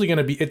 it's actually going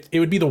to be it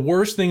would be the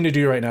worst thing to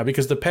do right now,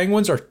 because the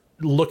Penguins are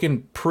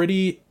looking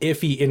pretty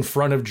iffy in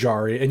front of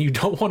Jarry, and you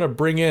don't want to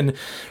bring in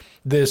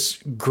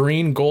this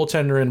green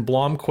goaltender in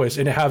Blomqvist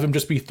and have him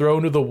just be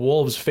thrown to the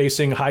wolves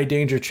facing high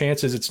danger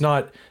chances. That's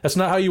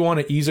not how you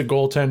want to ease a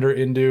goaltender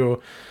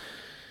into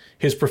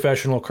his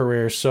professional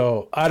career.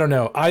 So I don't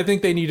know. I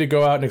think they need to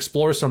go out and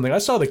explore something. I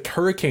saw the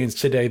Hurricanes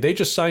today. They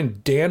just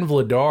signed Dan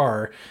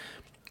Vladar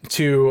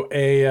to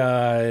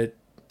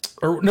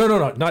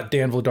not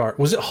Dan Vladar.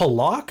 Was it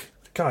Halak?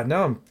 God,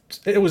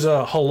 it was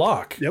a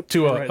Halak. Yep,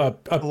 to right. a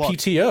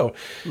PTO.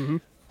 Mm-hmm.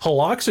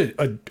 Halak's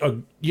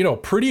a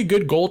pretty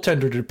good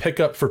goaltender to pick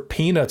up for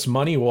peanuts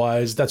money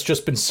wise. That's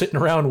just been sitting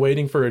around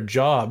waiting for a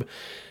job.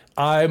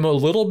 I'm a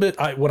little bit.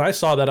 When I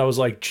saw that, I was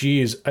like,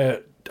 geez.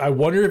 I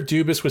wonder if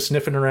Dubas was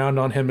sniffing around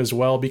on him as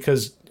well,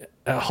 because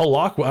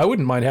Halak. I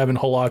wouldn't mind having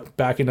Halak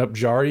backing up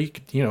Jarry.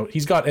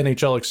 He's got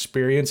NHL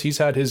experience. He's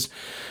had his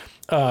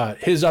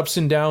ups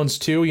and downs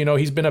too.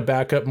 He's been a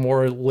backup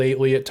more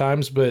lately at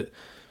times, but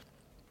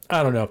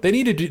I don't know. They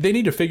need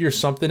to figure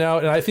something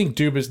out, and I think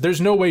Dubas.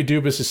 There's no way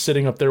Dubas is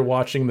sitting up there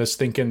watching this,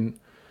 thinking,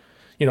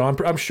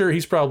 I'm sure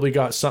he's probably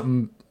got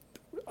something.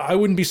 I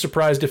wouldn't be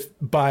surprised if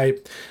by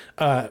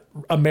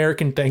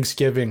American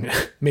Thanksgiving,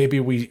 maybe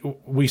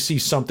we see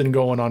something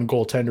going on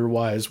goaltender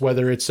wise,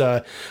 whether it's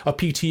a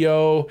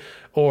PTO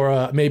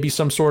or maybe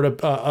some sort of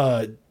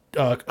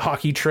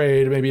hockey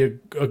trade, maybe a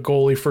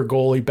goalie for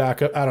goalie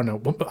backup. I don't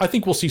know. I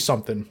think we'll see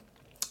something.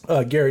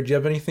 Garrett, do you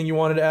have anything you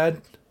wanted to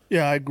add?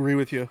 Yeah, I agree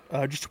with you.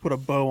 Just to put a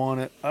bow on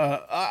it,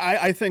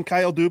 I think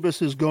Kyle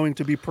Dubas is going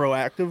to be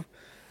proactive.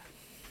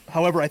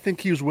 However, I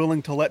think he was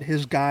willing to let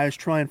his guys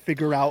try and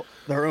figure out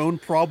their own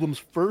problems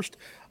first.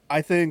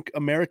 I think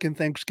American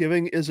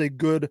Thanksgiving is a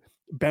good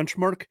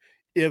benchmark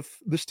if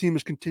this team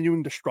is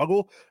continuing to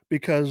struggle,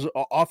 because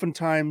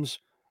oftentimes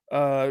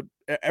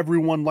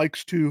everyone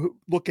likes to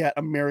look at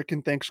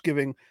American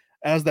Thanksgiving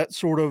as that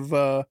sort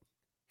of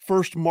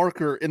first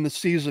marker in the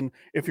season.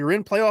 If you're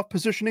in playoff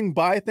positioning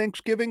by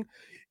Thanksgiving,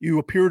 you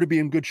appear to be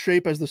in good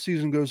shape as the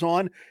season goes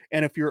on.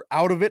 And if you're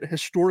out of it,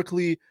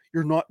 historically,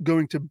 you're not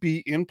going to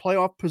be in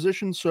playoff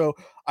position. So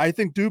I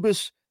think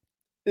Dubas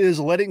is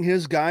letting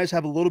his guys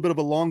have a little bit of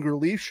a longer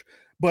leash,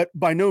 but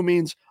by no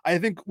means, I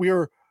think we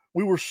are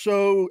we were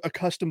so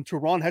accustomed to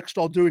Ron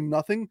Hextall doing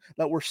nothing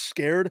that we're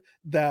scared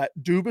that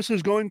Dubas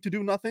is going to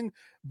do nothing.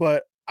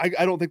 But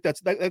I don't think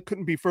that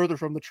couldn't be further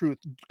from the truth.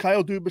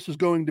 Kyle Dubas is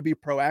going to be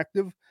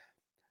proactive.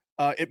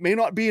 It may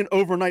not be an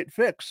overnight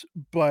fix,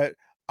 but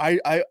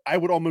I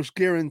would almost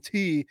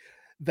guarantee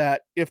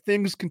that if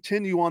things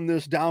continue on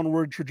this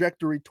downward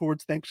trajectory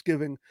towards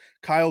Thanksgiving,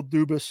 Kyle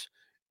Dubas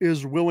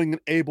is willing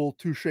and able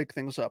to shake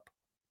things up.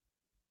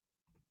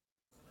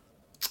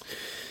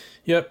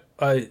 Yep.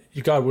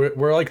 You got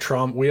we're like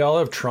trauma. We all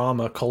have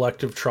trauma,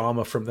 collective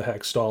trauma from the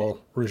Hextall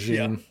Yeah.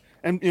 regime.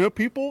 And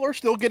people are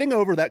still getting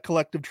over that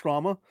collective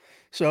trauma.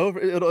 So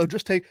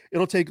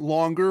it'll take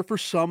longer for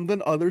some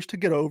than others to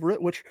get over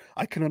it, which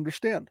I can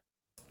understand.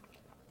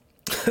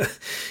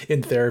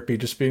 In therapy,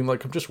 just being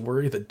like, I'm just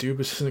worried that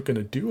Dubas isn't going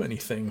to do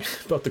anything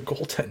about the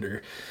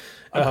goaltender.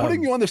 I'm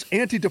putting you on this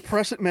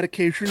antidepressant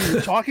medication.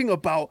 You're talking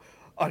about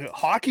a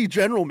hockey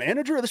general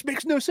manager? This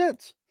makes no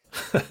sense.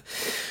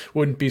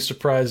 Wouldn't be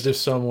surprised if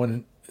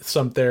some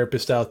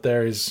therapist out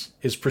there is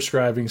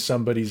prescribing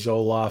somebody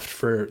Zoloft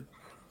for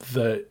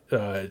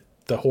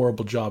the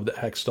horrible job that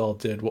Hextall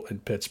did in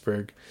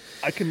Pittsburgh.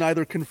 I can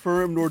neither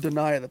confirm nor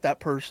deny that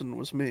person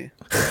was me.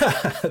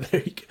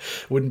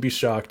 Wouldn't be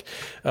shocked.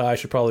 I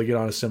should probably get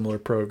on a similar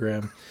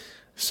program,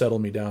 settle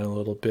me down a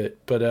little bit.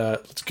 But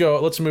let's go.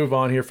 Let's move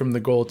on here from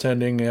the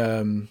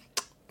goaltending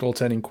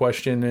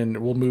question, and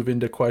we'll move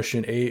into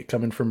question 8,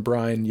 coming from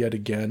Brian yet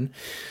again.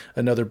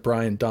 Another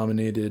Brian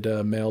dominated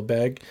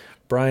mailbag.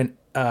 Brian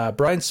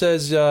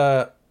says,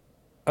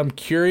 I'm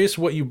curious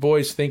what you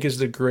boys think is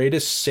the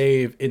greatest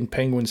save in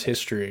Penguins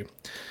history.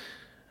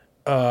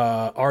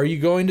 Are you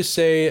going to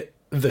say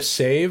the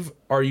save?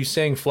 Are you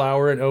saying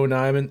Flower in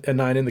 09 and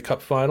 9 in the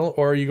Cup final?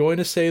 Or are you going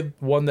to say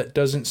one that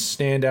doesn't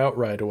stand out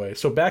right away?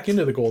 So back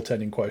into the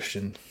goaltending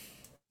question.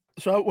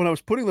 So when I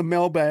was putting the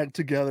mailbag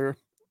together,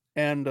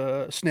 and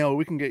Snail,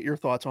 we can get your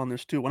thoughts on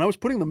this too. When I was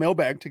putting the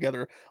mailbag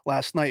together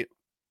last night,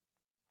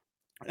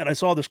 and I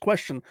saw this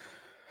question,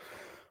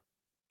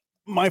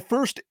 my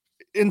first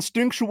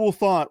instinctual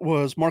thought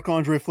was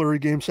Marc-Andre Fleury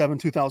Game 7,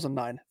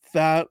 2009.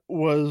 That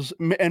was,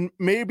 and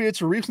maybe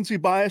it's a recency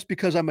bias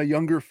because I'm a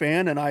younger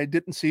fan and I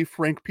didn't see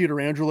Frank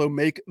Pietrangelo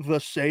make the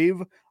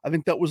save. I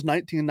think that was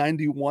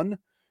 1991.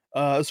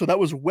 So that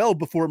was well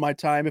before my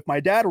time. If my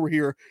dad were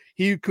here,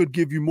 he could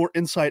give you more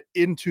insight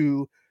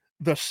into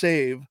the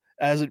save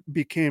as it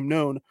became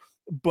known.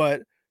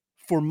 But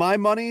for my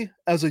money,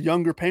 as a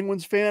younger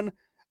Penguins fan,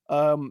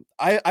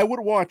 I would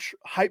watch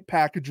hype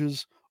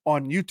packages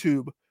on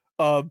YouTube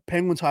of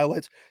Penguins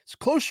highlights. It's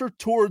closer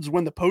towards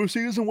when the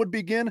postseason would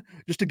begin,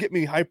 just to get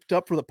me hyped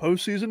up for the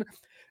postseason.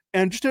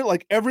 And just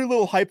like every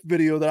little hype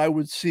video that I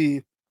would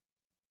see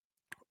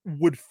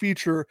would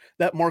feature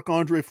that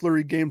Marc-Andre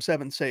Fleury Game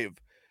 7 save.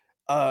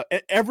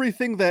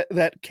 Everything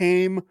that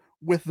came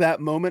with that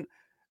moment,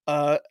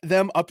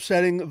 them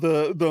upsetting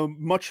the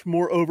much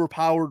more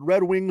overpowered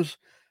Red Wings,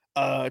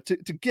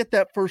 to get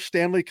that first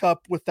Stanley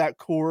Cup with that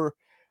core,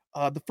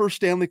 the first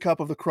Stanley Cup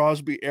of the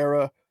Crosby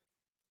era,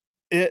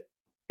 it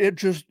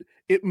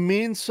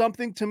means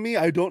something to me.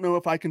 I don't know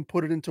if I can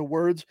put it into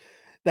words.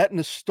 That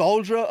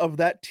nostalgia of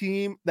that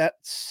team, that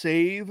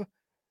save,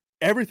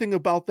 everything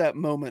about that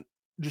moment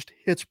just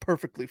hits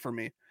perfectly for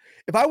me.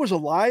 If I was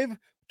alive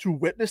to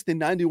witness the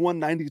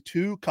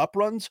 91-92 cup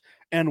runs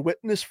and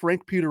witness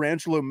Frank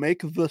Pietrangelo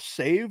make the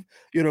save,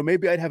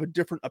 maybe I'd have a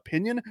different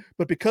opinion.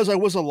 But because I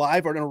was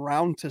alive and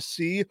around to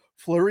see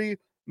Fleury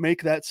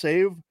make that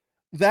save,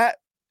 that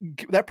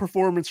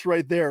performance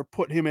right there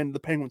put him in the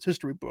Penguins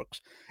history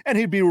books, and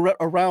he'd be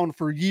around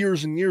for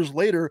years and years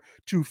later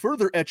to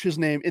further etch his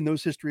name in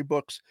those history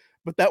books.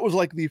 But that was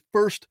like the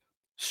first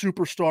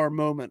superstar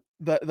moment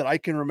that I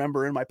can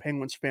remember in my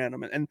Penguins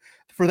fandom, and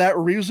for that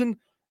reason,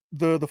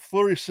 the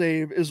Fleury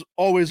save is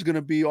always going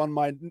to be on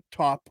my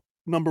top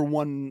number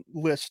one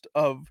list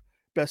of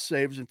best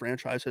saves in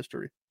franchise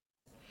history.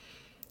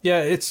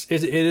 Yeah, it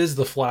is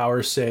the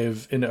Flower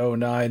save in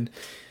 09.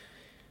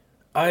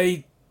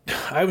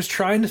 I was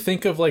trying to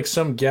think of like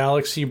some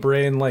galaxy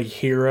brain like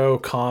hero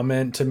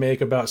comment to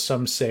make about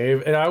some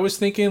save, and I was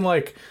thinking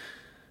like,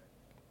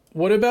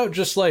 what about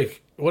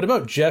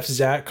Jeff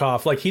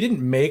Zatkoff? Like, he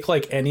didn't make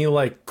like any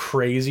like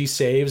crazy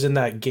saves in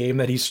that game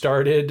that he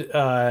started.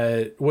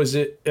 Was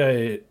it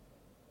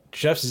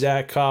Jeff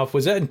Zatkoff?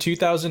 Was that in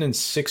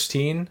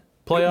 2016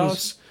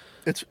 playoffs?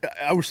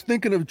 I was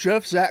thinking of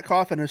Jeff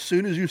Zatkoff, and as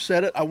soon as you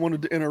said it, I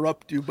wanted to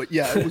interrupt you. But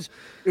yeah,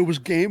 it was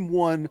game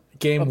one.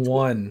 Game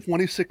one.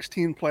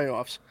 2016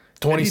 playoffs.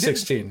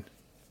 2016.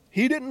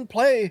 He didn't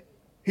play.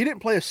 I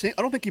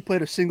don't think he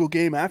played a single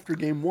game after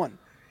game one.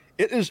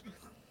 It is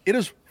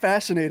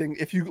fascinating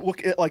if you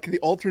look at like the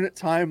alternate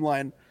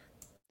timeline,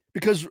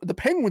 because the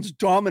Penguins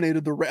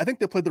dominated I think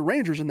they played the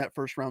Rangers in that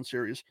first round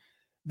series.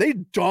 They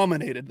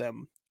dominated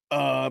them.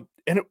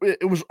 And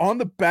it was on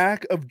the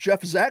back of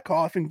Jeff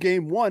Zatkoff in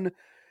game one,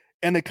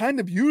 and they kind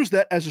of used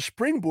that as a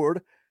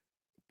springboard.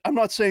 I'm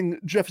not saying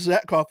Jeff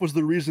Zatkoff was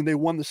the reason they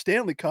won the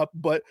Stanley Cup,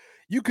 but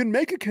you can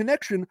make a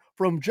connection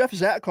from Jeff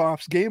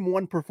Zatkoff's game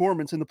one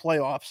performance in the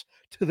playoffs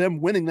to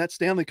them winning that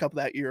Stanley Cup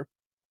that year.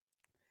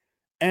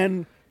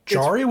 And it's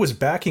Jari was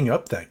backing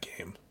up that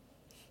game.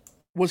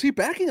 was he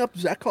backing up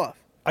Zakov?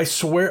 I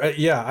swear,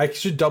 yeah, I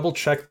should double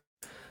check.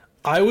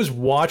 I was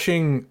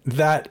watching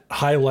that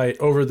highlight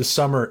over the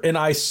summer and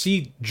I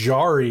see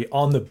Jari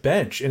on the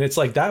bench, and it's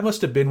like that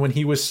must have been when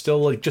he was still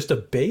like just a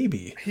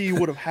baby. He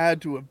would have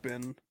had to have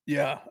been,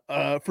 yeah.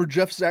 For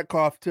Jeff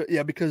Zatkoff to,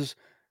 yeah, because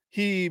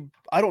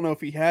I don't know if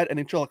he had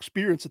NHL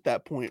experience at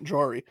that point,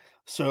 Jari.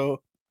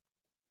 So,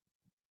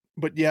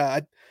 but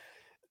yeah,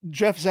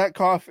 Jeff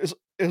Zatkoff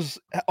is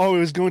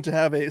always going to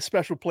have a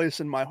special place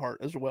in my heart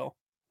as well.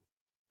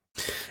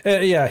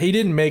 Yeah, he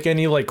didn't make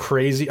any like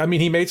crazy. I mean,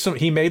 he made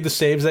the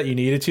saves that you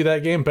needed to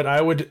that game,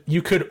 but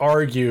you could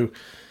argue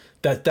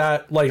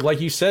that like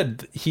you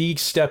said, he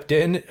stepped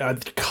in.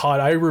 God,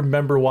 I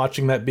remember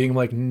watching that being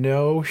like,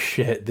 no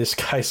shit, this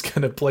guy's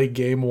gonna play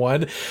game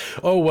one.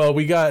 Oh well,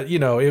 we got,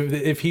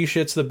 if he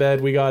shits the bed,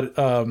 we got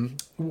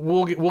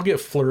we'll get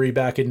Fleury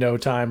back in no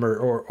time,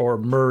 or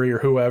Murray or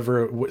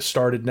whoever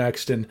started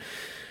next, and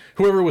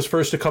whoever was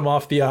first to come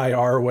off the IR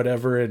or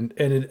whatever. And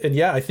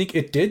yeah, I think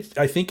it did.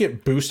 I think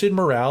it boosted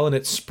morale and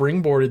it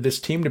springboarded this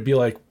team to be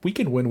like, we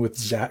can win with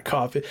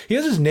Zatkoff. He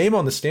has his name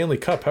on the Stanley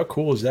Cup. How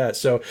cool is that?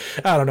 So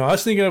I don't know. I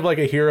was thinking of like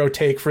a hero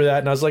take for that.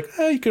 And I was like,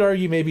 you could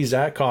argue maybe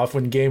Zatkoff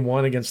win game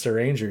one against the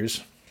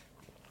Rangers.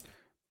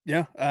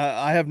 Yeah,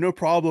 I have no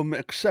problem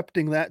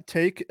accepting that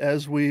take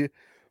as we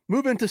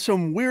move into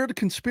some weird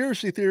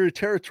conspiracy theory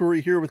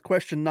territory here with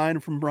question 9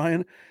 from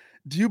Brian.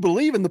 Do you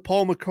believe in the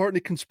Paul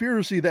McCartney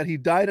conspiracy that he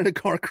died in a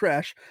car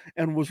crash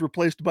and was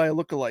replaced by a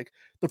lookalike?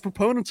 The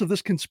proponents of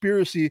this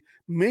conspiracy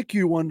make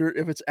you wonder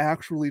if it's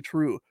actually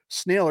true.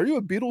 Snail, are you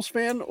a Beatles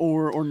fan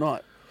or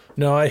not?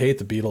 No, I hate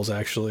the Beatles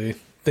actually.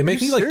 They make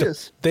me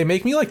serious? they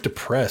make me like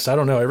depressed. I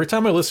don't know. Every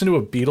time I listen to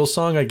a Beatles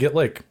song, I get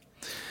like,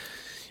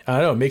 I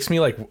don't know, it makes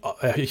me like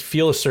I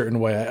feel a certain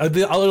way.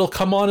 It'll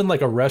come on in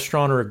like a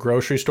restaurant or a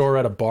grocery store or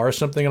at a bar or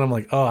something, and I'm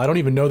like, oh, I don't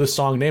even know the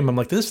song name. I'm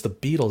like, this is the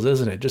Beatles,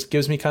 isn't it? Just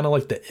gives me kind of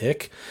like the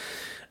ick.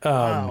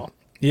 Wow.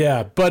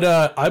 Yeah, but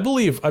I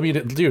believe. I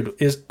mean, dude,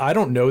 I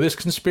don't know this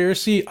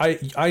conspiracy.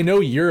 I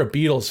know you're a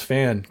Beatles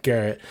fan,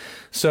 Garrett.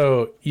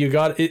 So you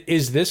got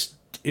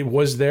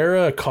was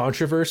there a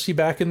controversy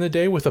back in the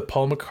day with a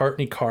Paul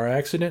McCartney car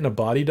accident and a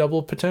body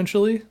double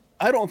potentially?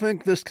 I don't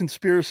think this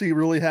conspiracy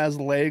really has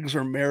legs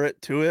or merit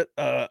to it.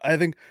 I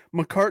think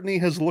McCartney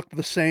has looked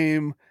the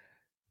same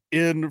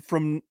in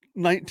from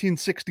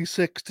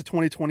 1966 to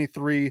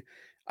 2023.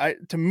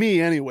 To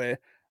me anyway.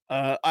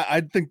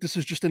 I think this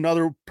is just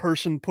another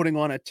person putting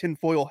on a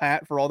tinfoil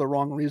hat for all the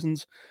wrong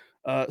reasons.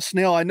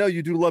 Snail, I know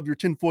you do love your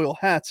tinfoil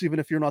hats, even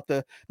if you're not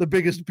the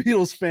biggest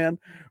Beatles fan.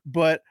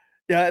 But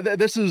yeah,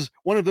 this is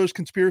one of those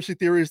conspiracy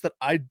theories that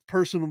I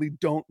personally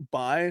don't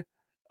buy.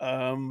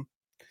 Um,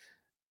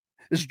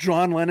 is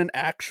John Lennon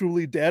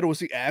actually dead?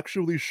 Was he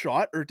actually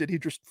shot, or did he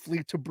just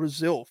flee to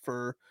Brazil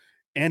for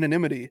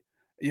anonymity?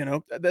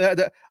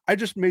 I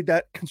just made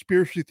that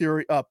conspiracy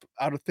theory up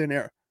out of thin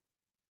air.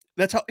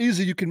 That's how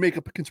easy you can make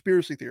up a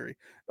conspiracy theory.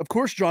 Of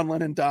course, John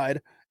Lennon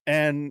died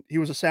and he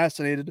was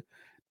assassinated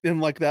in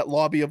like that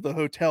lobby of the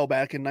hotel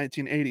back in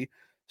 1980.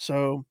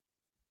 So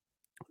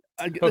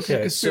this is a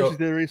conspiracy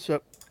theory.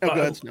 So go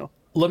ahead, Snow.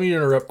 Let me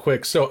interrupt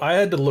quick. So I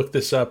had to look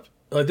this up.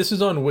 This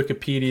is on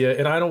Wikipedia,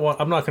 and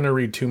I'm not going to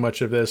read too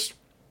much of this.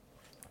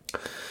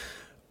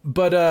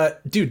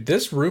 But dude,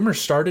 this rumor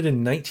started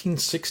in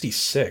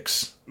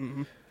 1966.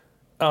 Mm-hmm.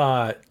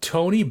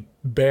 Tony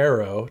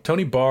Barrow,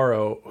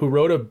 who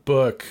wrote a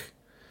book,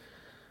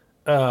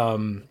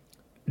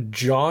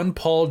 John,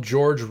 Paul,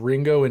 George,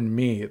 Ringo, and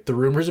Me. The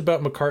rumors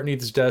about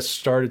McCartney's death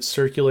started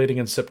circulating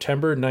in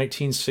September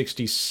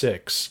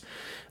 1966.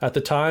 At the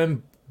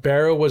time,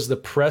 Barrow was the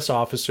press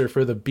officer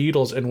for the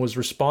Beatles and was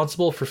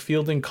responsible for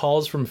fielding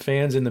calls from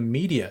fans in the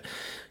media.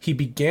 He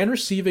began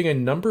receiving a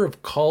number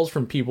of calls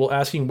from people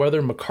asking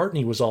whether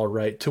McCartney was all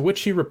right, to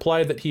which he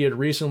replied that he had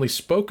recently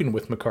spoken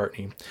with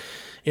McCartney.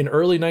 In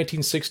early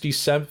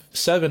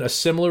 1967, a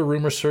similar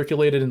rumor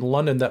circulated in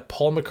London that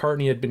Paul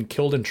McCartney had been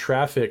killed in a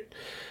traffic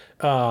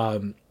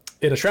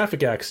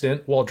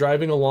accident while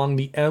driving along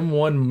the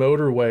M1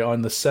 motorway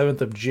on the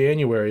 7th of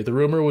January. The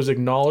rumor was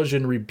acknowledged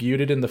and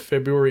rebutted in the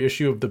February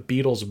issue of the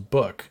Beatles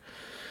book.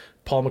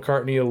 Paul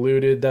McCartney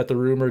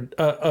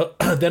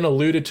then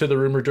alluded to the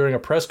rumor during a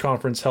press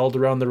conference held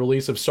around the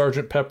release of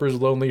Sgt. Pepper's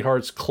Lonely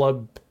Hearts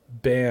Club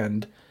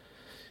Band,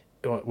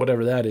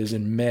 whatever that is,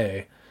 in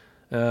May.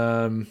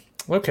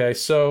 Okay,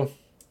 so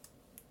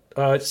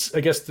I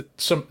guess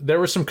there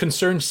were some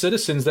concerned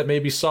citizens that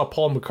maybe saw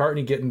Paul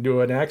McCartney get into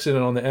an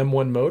accident on the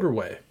M1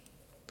 motorway.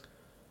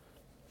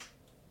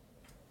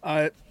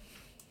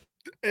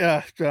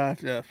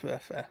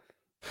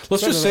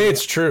 Let's just say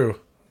it's true.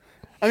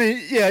 I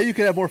mean, yeah, you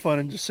could have more fun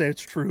and just say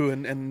it's true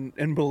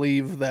and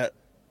believe that.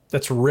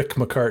 That's Rick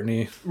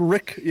McCartney.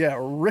 Rick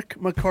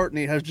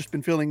McCartney has just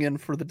been filling in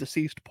for the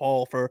deceased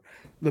Paul for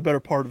the better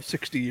part of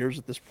 60 years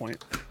at this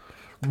point.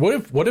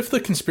 What if the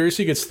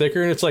conspiracy gets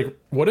thicker and it's like,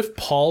 what if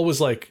Paul was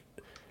like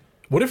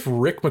What if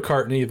Rick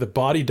McCartney, the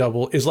body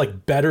double, is like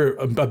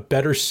a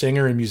better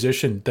singer and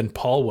musician than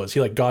Paul was? He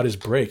like got his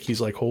break.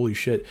 He's like, holy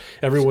shit.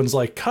 Everyone's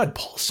like, God,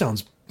 Paul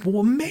sounds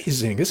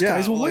amazing. This Yeah,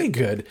 guy's way like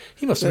good.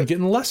 He must have been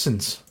getting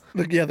lessons.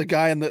 the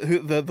guy in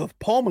the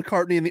Paul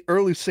McCartney in the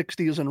early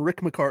 '60s and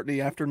Rick McCartney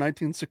after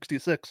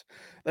 1966.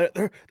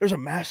 There's a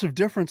massive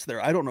difference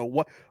there. I don't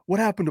know what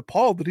happened to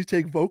Paul. Did he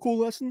take vocal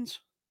lessons?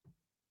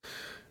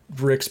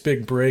 Rick's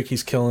big break.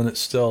 He's killing it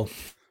still.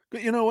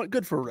 But you know what?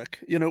 Good for Rick.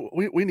 You know,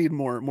 we need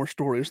more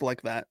stories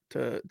like that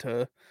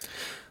to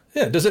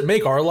Yeah. Does it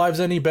make our lives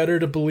any better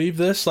to believe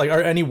this? Like,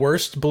 are any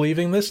worse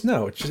believing this?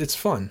 No, it's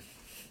fun.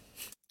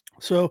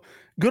 So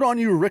good on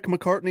you, Rick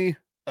McCartney.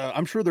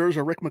 I'm sure there is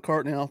a Rick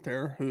McCartney out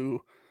there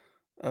who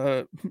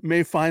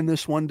may find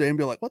this one day and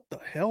be like, "What the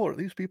hell are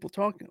these people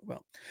talking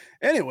about?"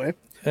 Anyway,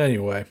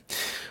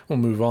 we'll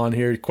move on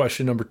here.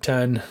 Question number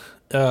 10.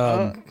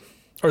 Uh,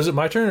 Or is it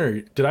my turn?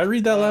 Or did I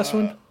read that last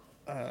one?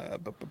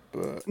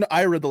 no,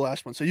 I read the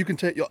last one, so you can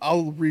take.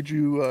 I'll read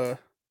you.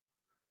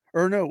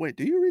 Or no, wait,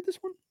 do you read this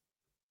one?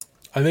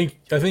 I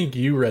think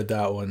you read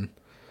that one.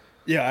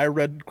 Yeah, I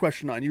read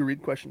question 9. You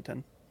read question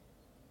 10.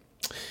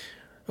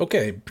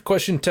 Okay,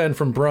 question 10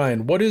 from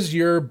Brian. What is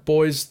your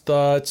boys'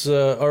 thoughts,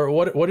 or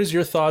what is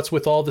your thoughts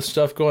with all the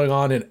stuff going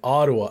on in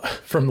Ottawa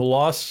from the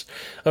loss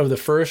of the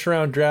first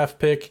round draft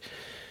pick,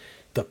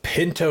 the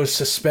Pinto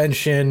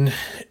suspension,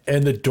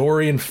 and the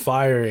Dorian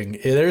firing?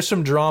 There's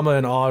some drama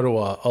in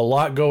Ottawa. A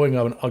lot going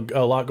on.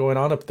 A lot going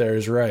on up there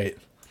is right.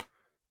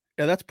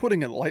 Yeah, that's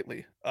putting it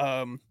lightly.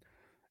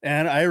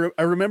 And I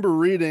remember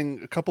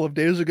reading a couple of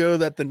days ago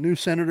that the new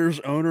Senators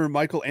owner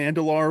Michael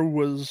Andelar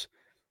was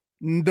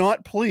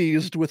not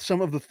pleased with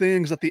some of the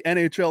things that the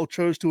NHL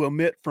chose to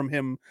omit from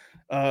him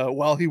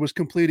while he was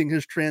completing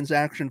his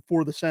transaction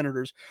for the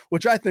Senators,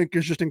 which I think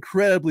is just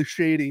incredibly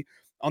shady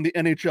on the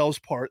NHL's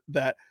part.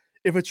 That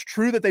if it's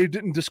true that they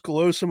didn't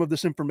disclose some of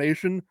this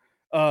information,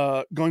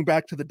 going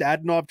back to the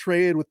Dadonov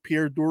trade with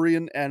Pierre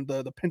Dorian and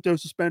the Pinto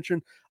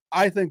suspension,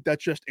 I think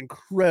that's just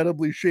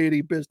incredibly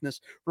shady business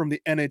from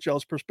the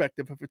NHL's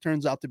perspective if it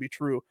turns out to be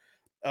true.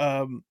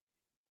 Um,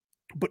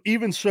 but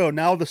even so,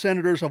 now the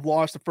Senators have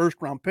lost the first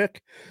round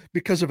pick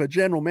because of a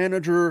general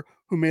manager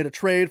who made a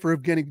trade for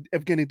Evgeny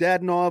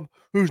Dadonov,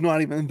 who's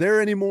not even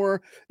there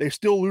anymore. They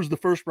still lose the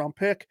first round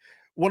pick.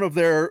 One of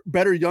their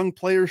better young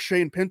players,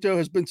 Shane Pinto,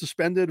 has been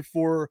suspended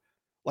for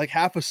like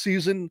half a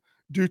season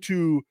due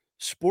to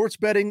sports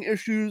betting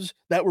issues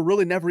that were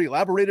really never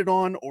elaborated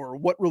on or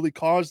what really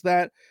caused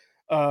that.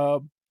 Uh,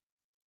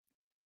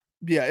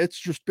 yeah, it's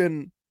just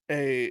been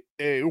a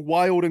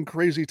wild and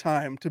crazy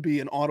time to be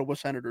an Ottawa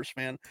Senators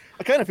fan.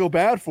 I kind of feel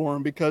bad for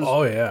him because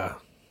Oh yeah.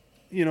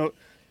 you know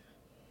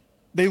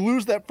they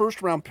lose that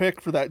first round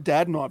pick for that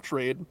Dadonov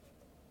trade,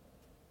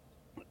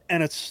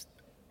 and it's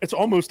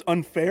almost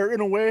unfair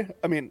in a way.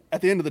 I mean,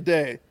 at the end of the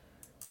day,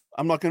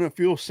 I'm not going to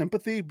feel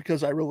sympathy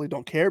because I really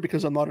don't care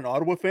because I'm not an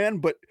Ottawa fan.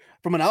 But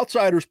from an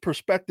outsider's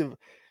perspective,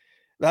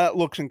 that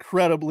looks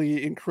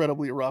incredibly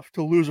rough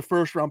to lose a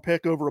first round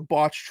pick over a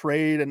botched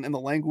trade and the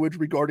language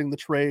regarding the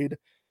trade.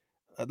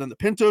 Then the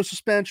Pinto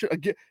suspension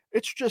again.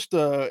 It's just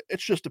a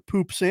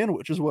poop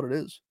sandwich, is what it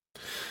is.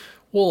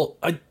 Well,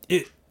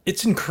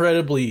 it's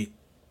incredibly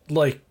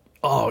like,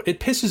 oh, it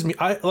pisses me.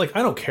 I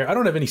don't care.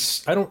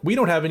 We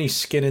don't have any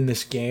skin in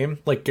this game,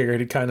 like Garrett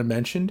had kind of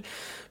mentioned.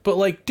 But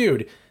like,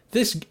 dude,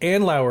 this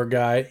Andlauer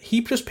guy,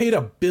 he just paid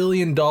 $1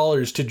 billion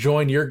to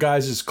join your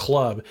guys'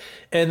 club.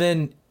 And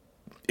then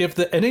if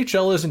the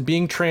NHL isn't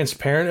being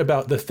transparent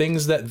about the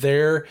things that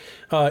they're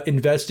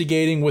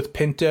investigating with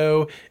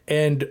Pinto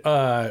and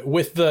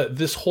with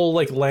this whole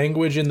like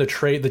language in the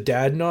trade, the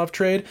Dadonov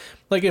trade,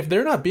 like if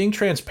they're not being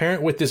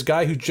transparent with this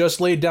guy who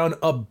just laid down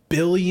 $1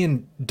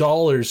 billion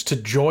to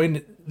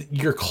join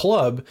your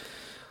club,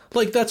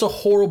 like that's a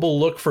horrible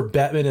look for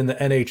Bettman in the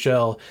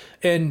NHL.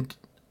 And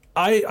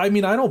I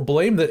mean, I don't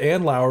blame the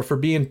Andlauer for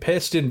being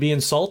pissed and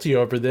being salty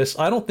over this.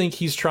 I don't think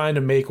he's trying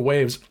to make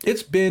waves.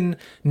 It's been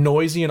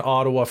noisy in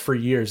Ottawa for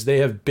years. They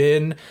have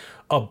been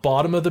a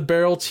bottom of the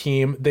barrel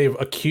team.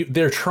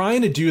 They're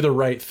trying to do the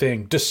right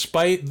thing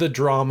despite the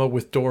drama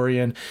with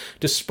Dorian,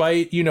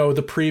 despite,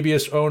 the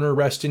previous owner,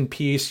 rest in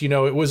peace.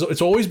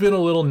 It's always been a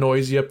little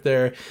noisy up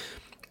there.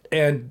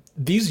 And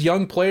these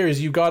young players,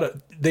 they've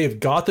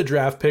got the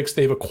draft picks.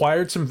 They've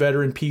acquired some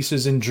veteran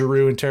pieces in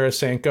Giroux and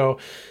Tarasenko,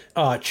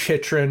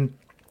 Chychrun.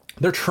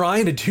 They're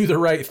trying to do the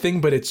right thing,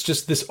 but it's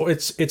just this.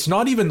 It's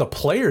not even the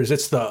players.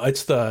 It's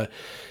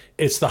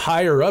the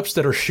higher ups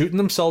that are shooting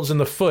themselves in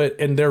the foot,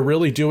 and they're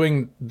really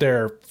doing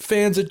their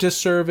fans a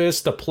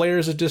disservice, the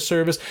players a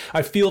disservice.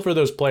 I feel for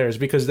those players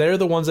because they're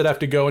the ones that have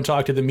to go and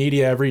talk to the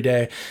media every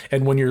day.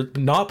 And when you're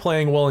not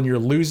playing well and you're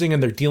losing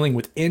and they're dealing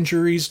with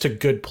injuries to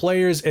good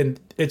players, and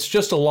it's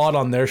just a lot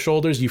on their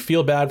shoulders, you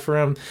feel bad for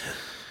them.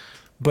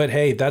 But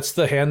hey, that's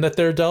the hand that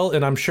they're dealt,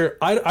 and I'm sure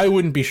I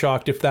wouldn't be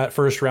shocked if that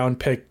first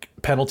round pick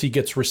penalty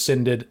gets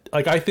rescinded.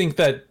 Like, I think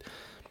that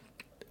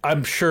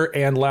I'm sure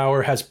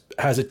Andlauer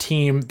has a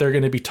team. They're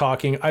going to be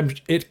talking.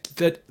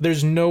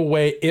 There's no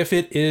way, if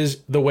it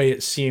is the way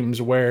it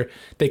seems, where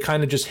they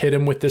kind of just hit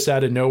him with this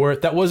out of nowhere.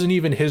 That wasn't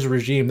even his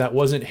regime. That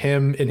wasn't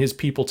him and his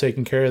people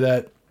taking care of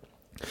that.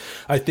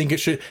 I think it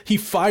should. He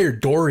fired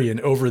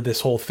Dorian over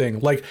this whole thing.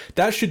 Like,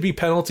 that should be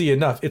penalty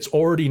enough. It's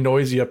already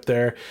noisy up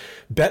there.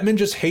 Bettman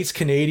just hates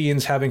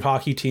Canadians having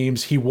hockey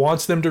teams. He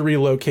wants them to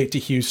relocate to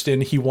Houston.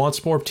 He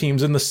wants more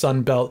teams in the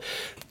Sun Belt.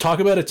 Talk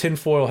about a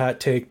tinfoil hat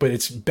take, but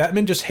it's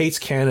Bettman just hates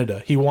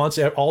Canada. He wants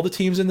all the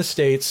teams in the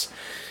States,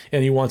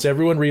 and he wants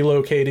everyone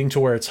relocating to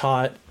where it's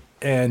hot.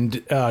 And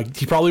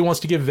he probably wants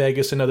to give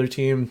Vegas another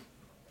team.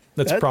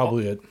 That's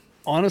probably it.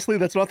 Honestly,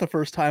 that's not the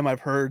first time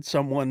I've heard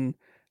someone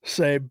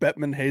say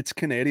Bettman hates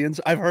Canadians.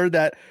 I've heard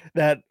that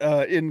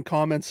in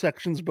comment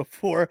sections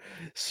before.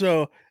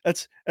 So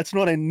that's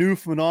not a new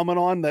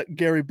phenomenon that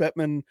Gary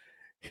Bettman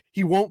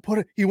he won't put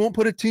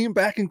a team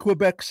back in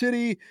Quebec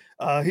City.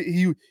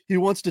 He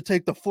wants to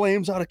take the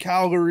Flames out of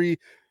Calgary.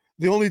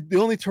 The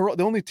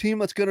only team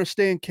that's going to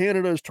stay in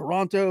Canada is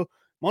Toronto.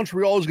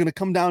 Montreal is going to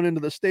come down into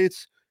the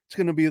States. It's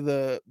going to be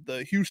the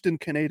Houston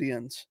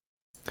Canadians.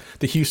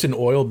 The Houston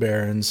Oil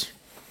Barons.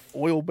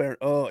 Oil Baron.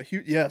 Oh,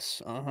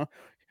 yes. Uh-huh.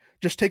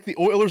 Just take the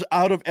Oilers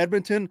out of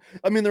Edmonton.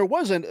 I mean, there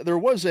was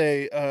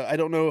a I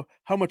don't know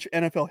how much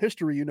NFL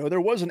history you know.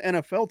 There was an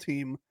NFL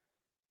team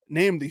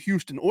named the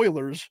Houston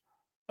Oilers.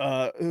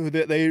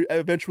 They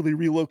eventually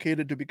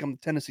relocated to become the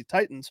Tennessee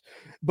Titans,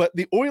 but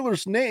the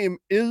Oilers name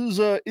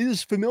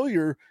is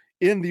familiar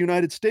in the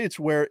United States,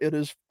 where it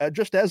is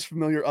just as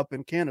familiar up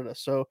in Canada.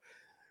 So,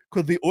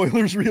 could the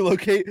Oilers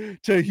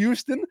relocate to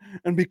Houston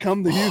and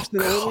become the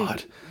Houston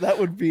Oilers? That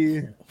would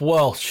be...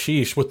 Well,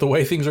 sheesh. With the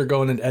way things are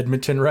going in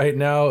Edmonton right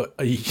now,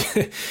 you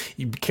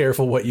be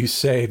careful what you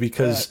say,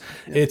 because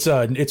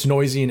it's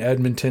noisy in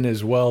Edmonton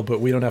as well, but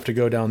we don't have to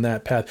go down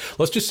that path.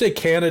 Let's just say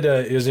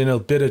Canada is in a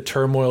bit of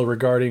turmoil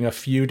regarding a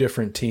few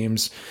different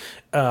teams.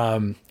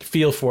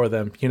 Feel for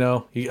them, you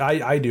know.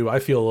 I do. I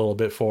feel a little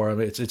bit for them.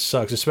 It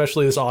sucks,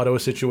 especially this Ottawa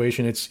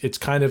situation. It's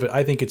kind of,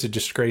 I think it's a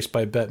disgrace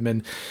by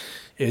Bettman.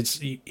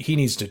 He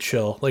needs to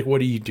chill. Like, what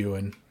are you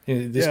doing?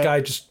 This guy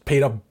just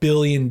paid $1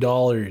 billion.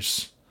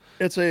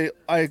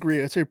 I agree.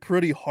 It's a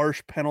pretty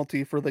harsh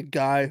penalty for the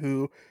guy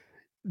who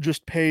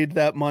just paid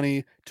that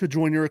money to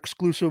join your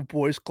exclusive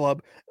boys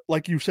club.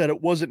 Like you said,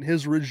 it wasn't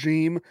his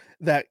regime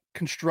that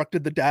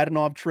constructed the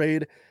Dadonov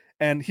trade.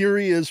 And here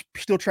he is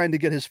still trying to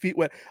get his feet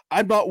wet.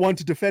 I'm not one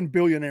to defend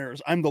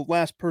billionaires. I'm the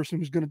last person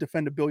who's going to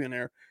defend a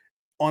billionaire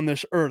on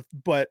this earth.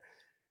 But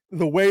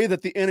the way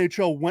that the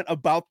NHL went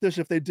about this,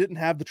 if they didn't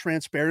have the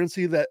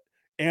transparency that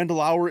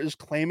Andlauer is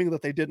claiming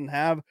that they didn't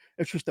have,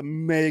 it's just a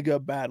mega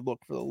bad look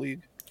for the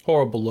league.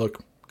 Horrible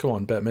look. Come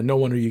on, Bettman. No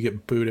wonder you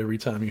get booed every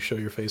time you show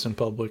your face in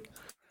public.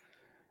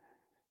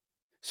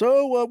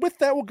 So with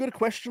that, we'll go to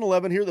question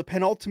 11 here. The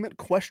penultimate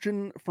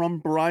question from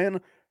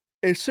Brian.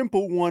 A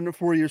simple one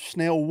for you,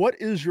 Snail.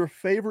 What is your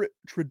favorite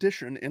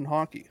tradition in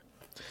hockey?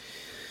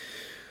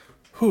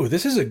 Ooh,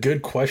 this is a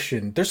good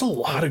question. There's a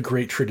lot of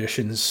great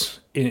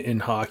traditions in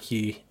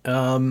hockey.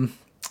 Maybe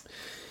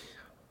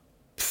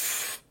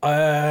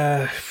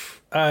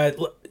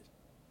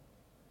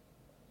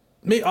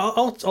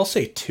I'll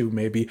say two.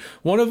 Maybe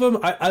one of them.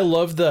 I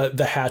love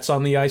the hats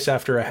on the ice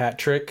after a hat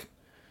trick.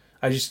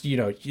 I just,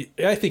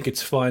 I think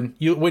it's fun.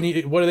 What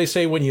do they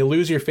say? When you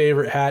lose your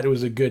favorite hat, it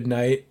was a good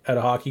night at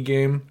a hockey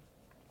game.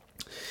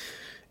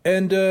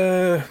 And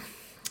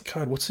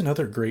God, what's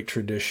another great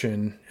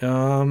tradition?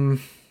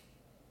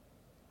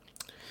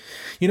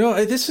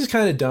 This is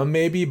kind of dumb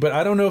maybe, but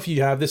I don't know if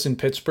you have this in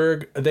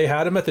Pittsburgh. They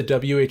had them at the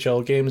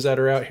WHL games that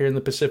are out here in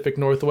the Pacific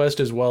Northwest,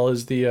 as well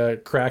as the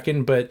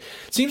Kraken, but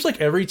it seems like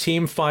every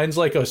team finds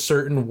like a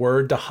certain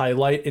word to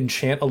highlight and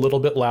chant a little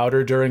bit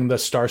louder during the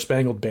Star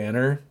Spangled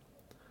Banner.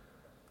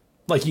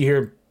 Like you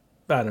hear,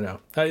 I don't know.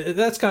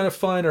 That's kind of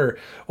fun. Or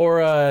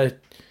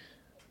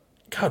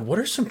God, what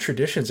are some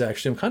traditions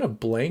actually? I'm kind of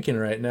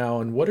blanking right now.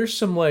 And what are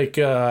some like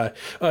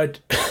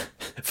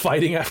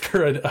fighting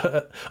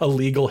after a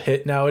legal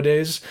hit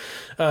nowadays?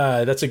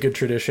 That's a good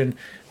tradition.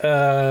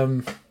 Yeah,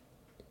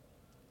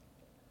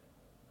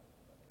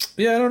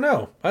 I don't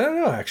know.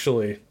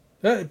 Actually.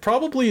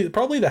 Probably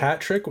the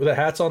hat trick with the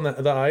hats on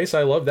the ice.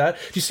 I love that.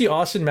 Do you see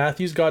Austin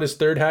Matthews got his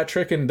third hat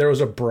trick and there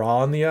was a bra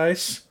on the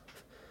ice?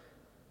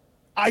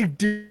 I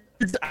did.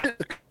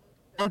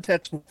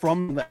 Context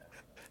from that.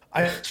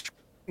 I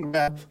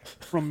that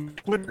from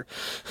Twitter.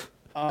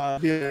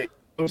 I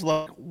was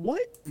like,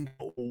 what in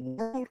the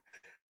world?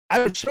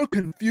 I was so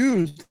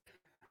confused.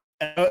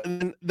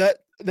 And that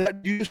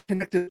you just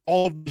connected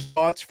all of the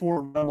dots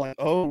for me. I'm like,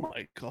 oh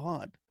my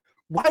God.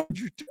 Why would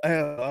you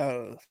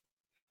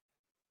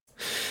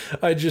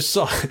I just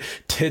saw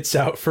tits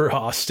out for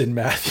Austin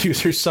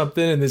Matthews or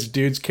something, and this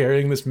dude's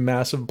carrying this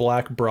massive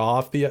black bra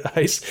off the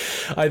ice.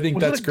 I think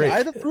that's great. Was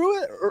it a guy that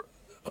threw it? Or?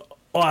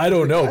 Oh, I Did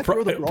don't the know. guy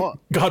throw the bra?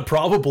 God,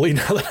 probably.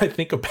 Now that I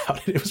think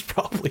about it, it was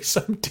probably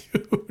some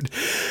dude.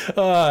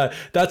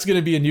 That's going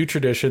to be a new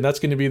tradition. That's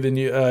going to be the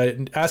new.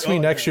 Ask me Oh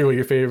next yeah. year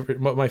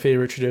what my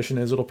favorite tradition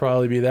is. It'll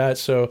probably be that.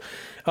 So,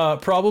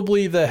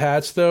 probably the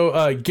hats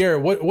though.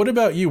 Garrett, what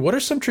about you? What are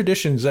some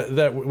traditions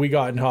that we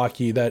got in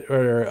hockey that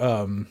are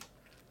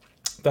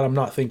that I'm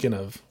not thinking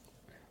of?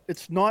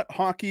 It's not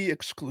hockey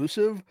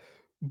exclusive,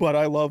 but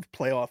I love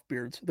playoff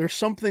beards. There's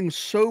something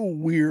so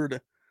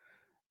weird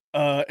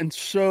and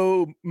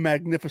so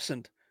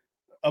magnificent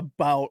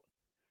about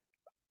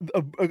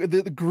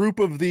the group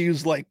of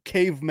these like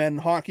cavemen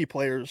hockey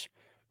players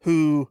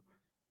who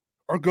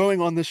are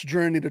going on this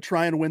journey to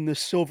try and win this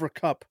silver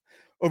cup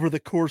over the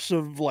course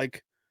of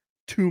like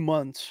 2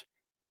 months.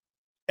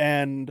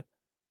 And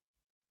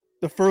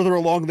the further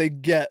along they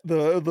get,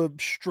 the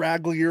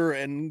stragglier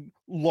and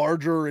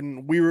larger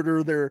and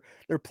weirder their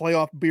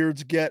playoff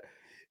beards get.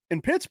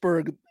 In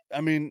Pittsburgh,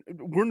 I mean,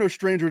 we're no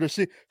stranger to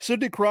see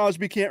Sidney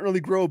Crosby can't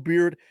really grow a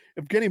beard.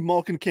 Evgeny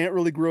Malkin can't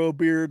really grow a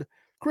beard.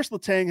 Chris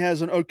Letang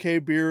has an okay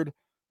beard.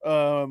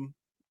 Um,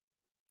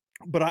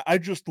 but I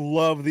just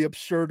love the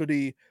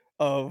absurdity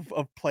of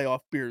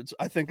playoff beards.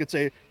 I think it's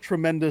a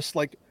tremendous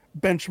like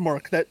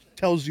benchmark that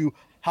tells you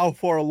how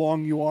far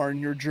along you are in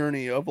your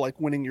journey of like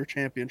winning your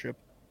championship.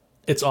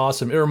 It's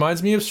awesome. It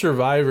reminds me of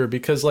Survivor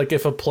because like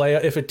if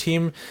a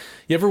team,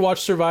 you ever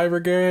watch Survivor,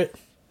 Garrett?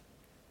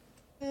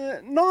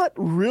 Not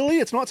really.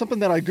 It's not something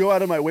that I go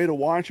out of my way to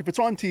watch. If it's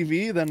on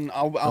TV, then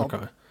I'll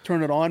Okay.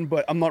 turn it on.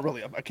 But I'm not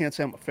really. I can't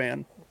say I'm a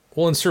fan.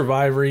 Well, in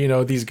Survivor,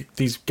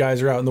 these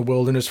guys are out in the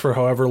wilderness for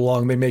however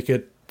long. They make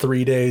it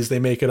 3 days. They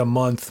make it a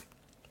month.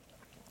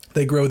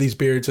 They grow these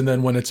beards, and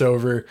then when it's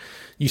over,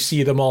 you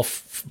see them all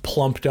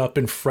plumped up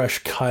and fresh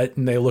cut,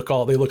 and they look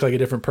like a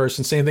different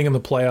person. Same thing in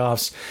the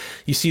playoffs.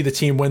 You see the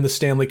team win the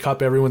Stanley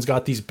Cup. Everyone's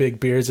got these big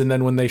beards, and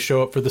then when they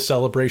show up for the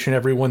celebration,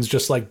 everyone's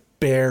just like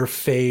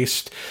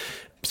barefaced,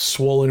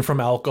 swollen from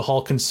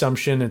alcohol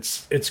consumption.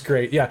 It's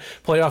great. Yeah,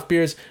 playoff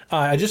beers.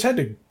 I just had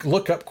to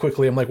look up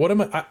quickly. I'm like, what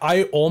am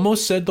I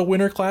almost said the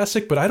Winter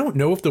Classic, but I don't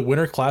know if the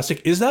Winter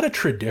Classic is that a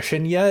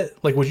tradition yet.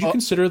 Like, would you Oh,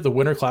 consider the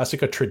Winter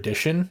Classic a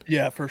tradition?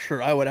 yeah, for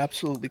sure. I would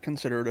absolutely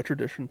consider it a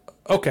tradition.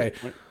 Okay.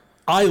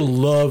 I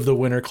love the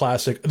Winter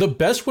Classic. The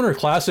best Winter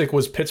Classic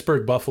was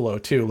Pittsburgh Buffalo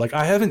too. Like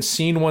I haven't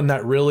seen one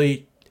that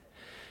really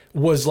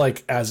was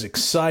like as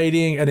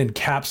exciting and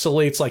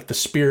encapsulates like the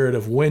spirit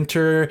of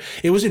winter.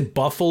 It was in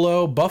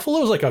Buffalo.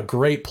 Buffalo is like a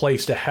great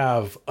place to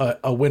have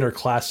a Winter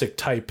Classic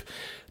type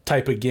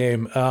of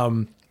game.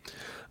 And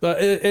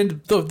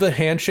the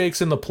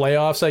handshakes in the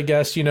playoffs, I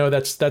guess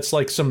that's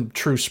like some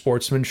true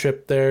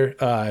sportsmanship there.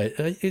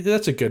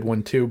 That's a good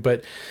one too.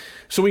 But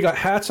so we got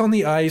hats on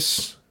the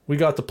ice. We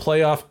got the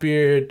playoff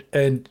beard,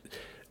 and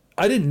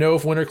I didn't know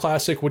if Winter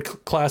Classic would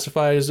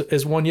classify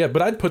as one yet,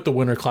 but I'd put the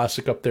Winter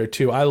Classic up there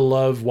too. I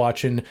love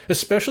watching,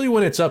 especially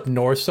when it's up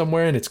north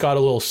somewhere and it's got a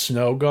little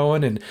snow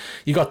going, and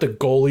you got the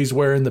goalies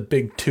wearing the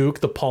big toque,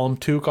 the palm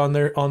toque on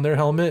their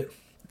helmet.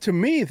 To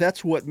me,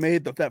 that's what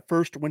made that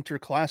first Winter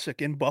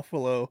Classic in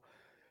Buffalo.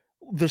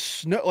 The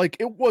snow, like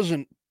it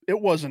wasn't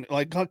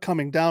like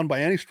coming down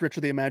by any stretch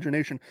of the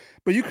imagination,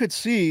 but you could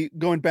see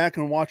going back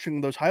and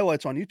watching those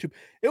highlights on YouTube,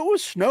 it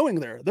was snowing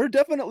there. There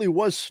definitely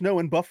was snow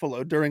in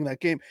Buffalo during that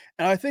game.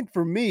 And I think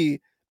for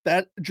me,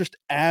 that just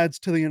adds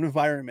to the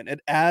environment.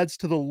 It adds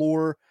to the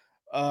lore.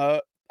 Uh,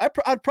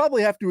 I'd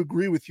probably have to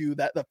agree with you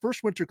that the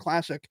first Winter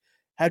Classic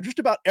had just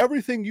about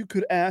everything you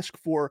could ask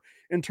for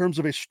in terms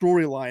of a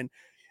storyline.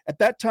 At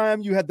that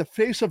time, you had the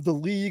face of the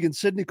league and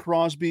Sidney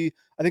Crosby.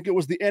 I think it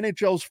was the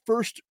NHL's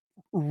first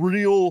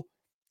real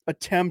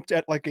attempt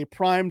at like a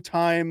prime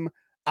time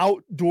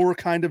outdoor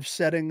kind of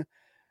setting.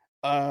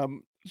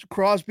 Um,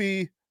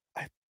 Crosby,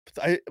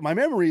 my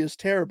memory is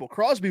terrible.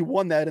 Crosby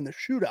won that in the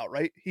shootout,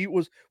 right?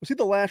 Was he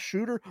the last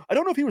shooter? I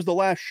don't know if he was the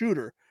last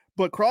shooter,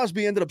 but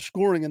Crosby ended up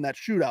scoring in that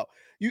shootout.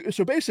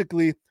 So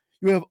basically,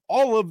 you have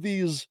all of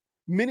these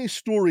mini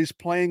stories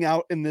playing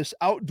out in this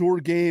outdoor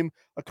game,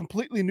 a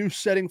completely new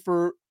setting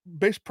for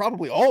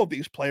probably all of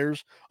these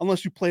players,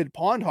 unless you played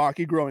pond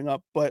hockey growing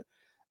up. But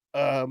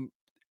um,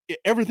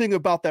 everything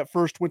about that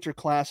first Winter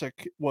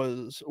Classic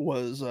was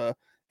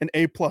an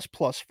A++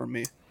 for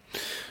me.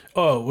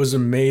 Oh, it was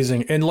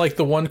amazing. And like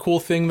the one cool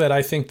thing that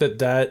I think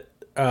that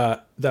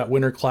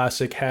Winter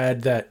Classic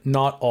had that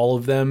not all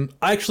of them.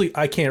 I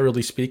can't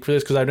really speak for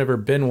this because I've never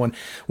been one.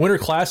 Winter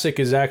Classic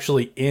is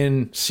actually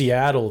in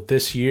Seattle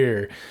this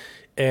year,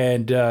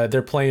 and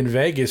they're playing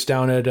Vegas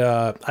down at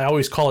I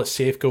always call it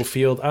Safeco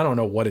Field. I don't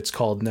know what it's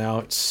called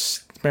now.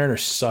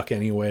 Mariners suck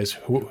anyways.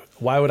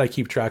 Why would I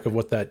keep track of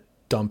what that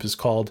dump is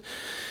called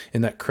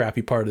in that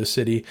crappy part of the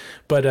city?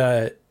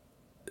 But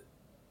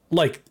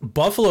like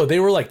Buffalo, they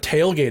were like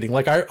tailgating.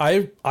 Like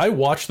I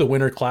watch the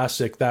Winter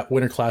Classic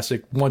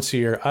once a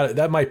year.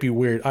 That might be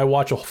weird. I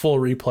watch a full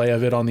replay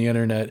of it on the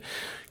internet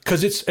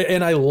because it's,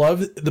 and I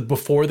love the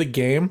before the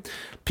game,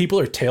 people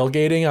are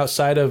tailgating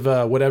outside of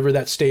whatever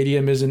that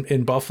stadium is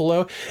in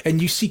Buffalo,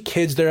 and you see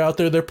kids, they're out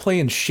there, they're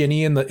playing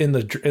shinny in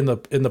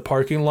the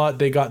parking lot.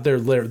 They got their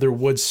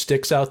wood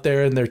sticks out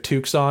there and their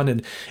toques on,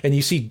 and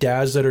you see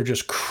dads that are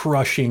just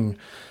crushing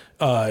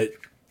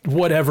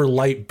whatever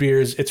light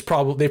beers. It's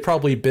probably, they've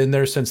probably been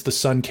there since the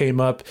sun came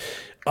up.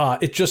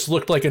 It just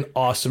looked like an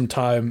awesome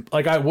time.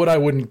 Like I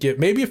wouldn't give,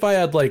 maybe if I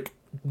had like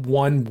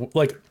one,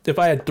 like if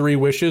I had three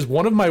wishes,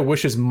 one of my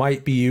wishes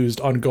might be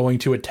used on going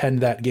to attend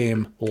that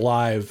game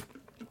live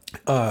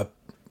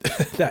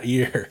that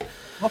year.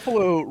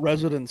 Buffalo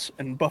residents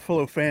and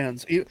Buffalo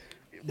fans,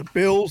 the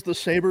Bills, the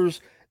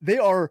Sabres, they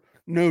are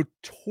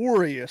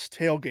notorious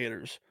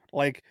tailgaters.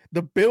 Like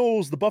the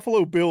Bills, the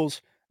Buffalo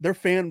Bills, their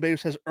fan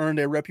base has earned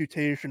a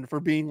reputation for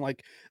being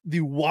like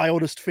the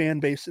wildest fan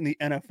base in the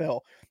NFL.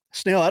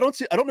 Snail, I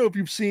don't know if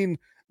you've seen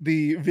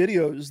the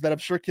videos that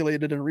have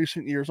circulated in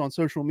recent years on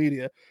social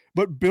media,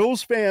 but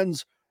Bills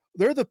fans,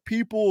 they're the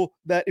people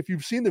that if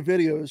you've seen the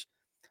videos,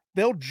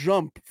 they'll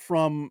jump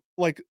from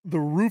like the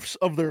roofs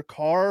of their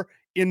car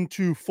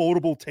into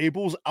foldable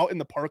tables out in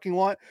the parking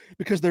lot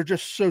because they're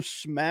just so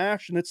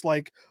smashed and it's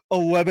like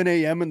 11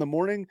 a.m. in the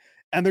morning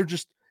and they're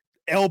just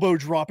elbow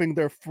dropping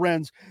their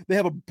friends. They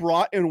have a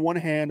brat in one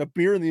hand, a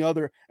beer in the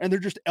other, and they're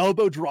just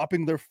elbow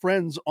dropping their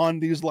friends on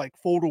these like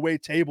fold away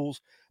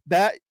tables.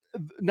 That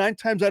 9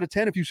 times out of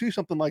 10, if you see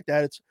something like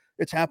that,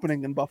 it's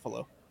happening in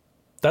Buffalo.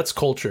 That's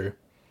culture.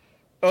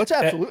 Oh, it's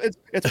absolutely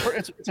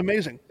it's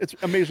amazing. It's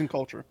amazing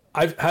culture.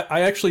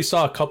 I actually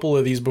saw a couple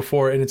of these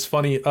before, and it's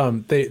funny.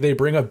 They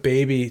bring a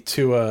baby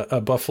to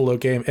a Buffalo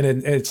game, and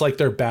it's like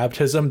their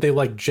baptism. They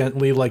like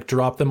gently like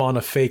drop them on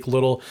a fake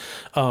little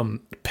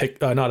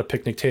not a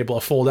picnic table,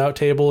 a fold out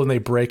table, and they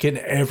break it, and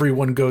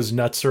everyone goes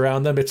nuts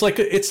around them. It's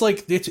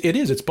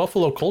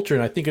Buffalo culture,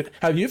 and I think it.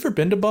 Have you ever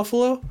been to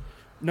Buffalo?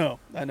 No,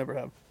 I never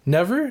have.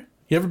 Never.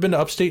 You ever been to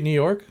upstate New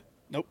York?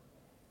 Nope.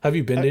 Have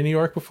you been to New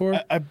York before?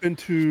 I've been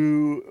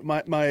to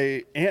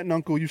my aunt and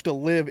uncle used to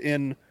live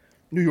in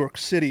New York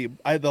City.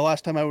 The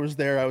last time I was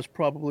there, I was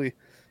probably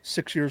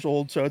 6 years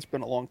old, so it's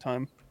been a long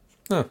time.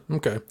 Oh,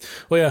 okay.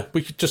 Well, yeah,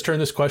 we could just turn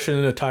this question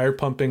into tire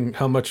pumping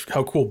how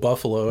cool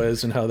Buffalo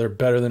is and how they're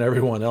better than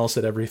everyone else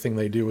at everything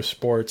they do with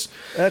sports.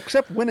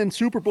 Except winning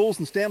Super Bowls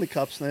and Stanley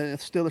Cups, they're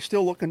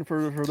still looking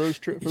for those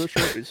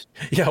trophies.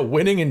 Yeah,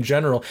 winning in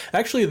general.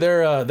 Actually,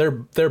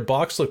 their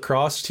box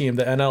lacrosse team,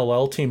 the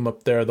NLL team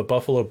up there, the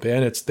Buffalo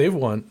Bandits, they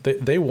won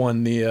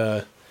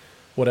the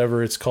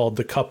whatever it's called,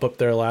 the cup up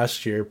there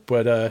last year.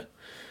 But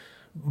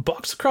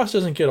box lacrosse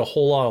doesn't get a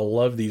whole lot of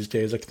love these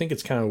days. I think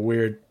it's kind of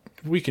weird.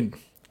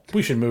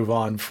 We should move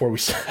on before we.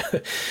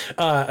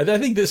 I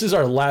think this is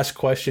our last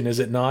question, is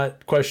it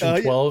not?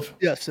 Question 12.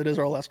 Yes, it is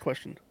our last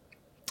question.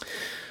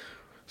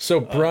 So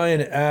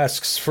Brian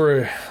asks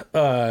for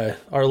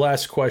our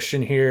last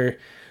question here.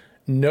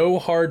 No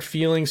hard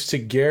feelings to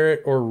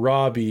Garrett or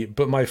Robbie,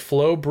 but my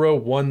Flow Bro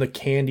won the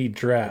candy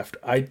draft.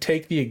 I'd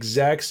take the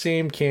exact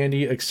same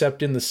candy,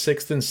 except in the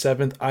 6th and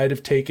 7th, I'd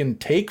have taken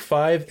Take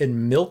 5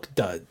 and Milk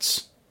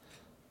Duds.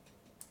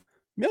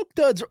 Milk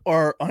Duds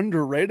are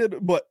underrated,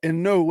 but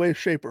in no way,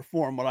 shape, or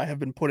form would I have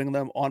been putting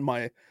them on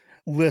my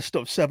list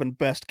of 7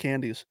 best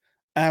candies.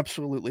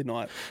 Absolutely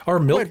not. Are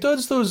Milk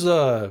Duds those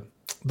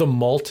the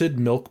malted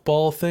milk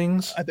ball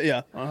things?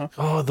 Yeah. Uh-huh.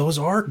 Oh, those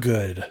are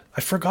good.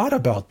 I forgot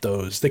about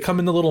those. They come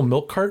in the little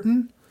milk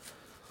carton.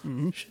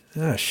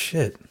 Mm-hmm. Ah,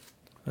 shit.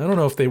 I don't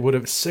know if they would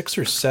have 6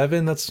 or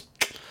 7. That's,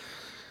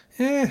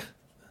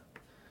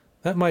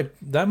 that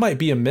might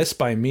be a miss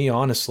by me,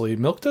 honestly.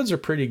 Milk Duds are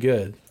pretty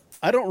good.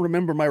 I don't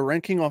remember my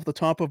ranking off the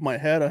top of my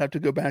head. I'd have to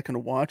go back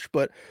and watch.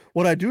 But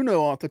what I do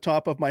know off the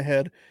top of my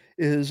head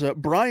is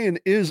Brian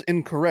is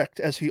incorrect,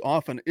 as he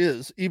often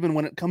is, even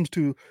when it comes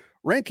to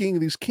ranking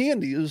these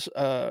candies.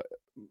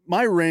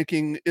 My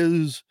ranking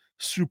is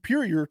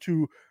superior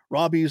to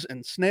Robbie's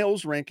and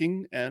Snail's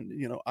ranking. And,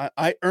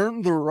 I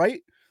earned the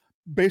right,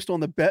 based on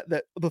the bet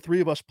that the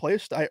three of us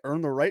placed, I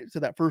earned the right to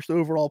that first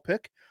overall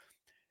pick.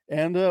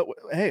 And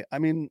hey, I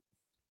mean,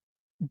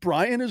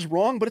 Brian is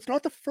wrong, but it's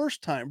not the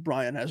first time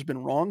Brian has been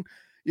wrong.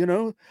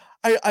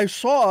 I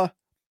saw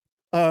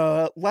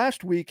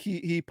last week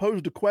he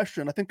posed a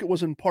question. I think it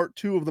was in part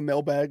 2 of the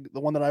mailbag,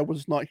 the one that I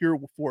was not here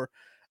for.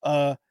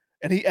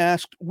 And he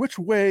asked, which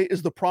way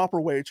is the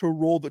proper way to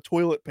roll the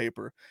toilet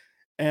paper?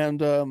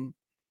 And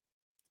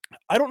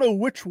I don't know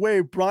which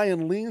way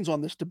Brian leans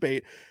on this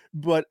debate,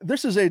 but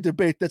this is a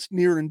debate that's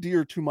near and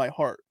dear to my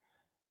heart.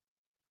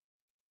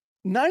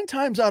 9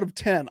 times out of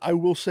 10, I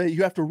will say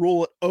you have to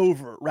roll it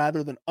over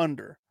rather than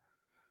under.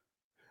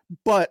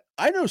 But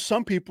I know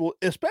some people,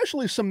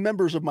 especially some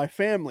members of my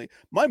family.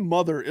 My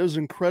mother is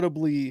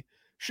incredibly,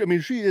 she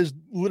is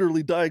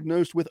literally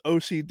diagnosed with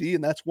OCD,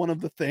 and that's one of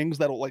the things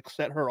that'll like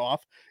set her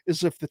off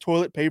is if the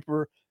toilet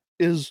paper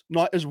is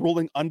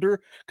rolling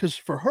under, because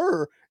for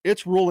her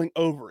it's rolling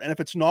over, and if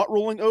it's not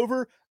rolling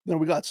over, then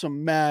we got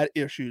some mad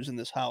issues in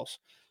this house.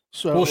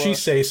 So will she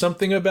say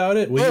something about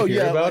it? Will you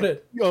hear about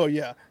it? Oh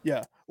yeah,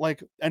 yeah.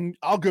 Like, and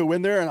I'll go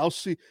in there and I'll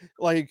see,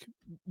 like,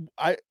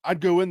 I'd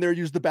go in there,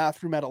 use the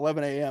bathroom at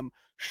 11 a.m.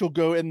 She'll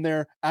go in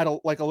there at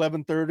like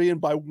 11:30, and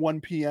by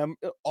 1 p.m.,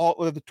 all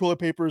the toilet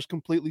paper is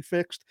completely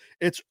fixed.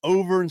 It's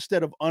over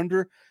instead of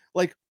under.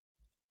 Like,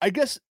 I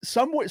guess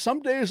some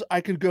days I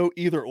could go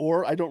either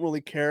or. I don't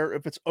really care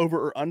if it's over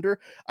or under.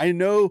 I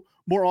know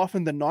more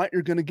often than not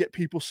you're going to get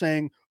people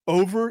saying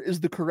over is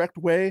the correct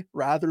way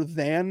rather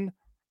than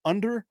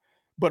under.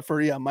 But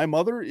for my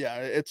mother, yeah,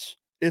 it's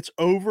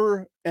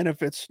over, and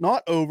if it's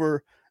not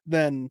over,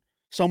 then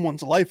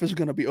someone's life is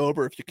going to be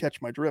over, if you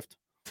catch my drift.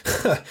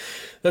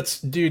 That's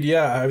dude,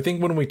 yeah. I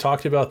think when we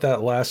talked about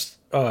that last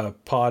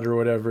pod or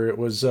whatever, it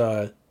was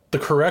the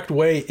correct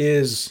way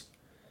is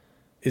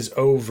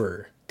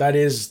over. That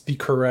is the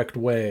correct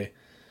way.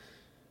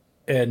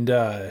 And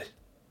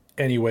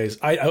anyways,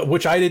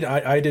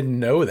 I didn't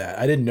know that.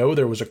 I didn't know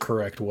there was a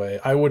correct way.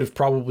 I would have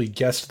probably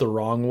guessed the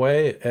wrong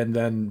way and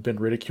then been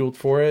ridiculed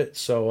for it.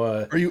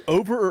 So Are you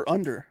over or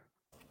under?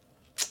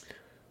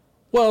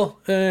 well,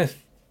 yeah,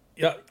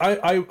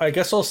 I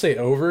guess I'll say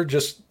over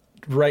just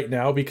right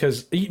now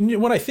because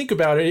when I think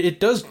about it, it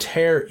does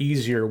tear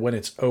easier when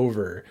it's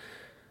over.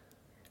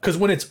 Because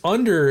when it's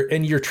under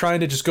and you're trying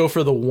to just go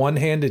for the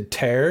one-handed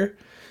tear,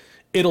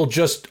 it'll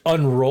just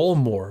unroll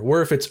more.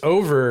 Where if it's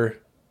over,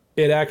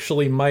 it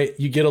actually might,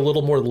 you get a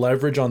little more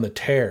leverage on the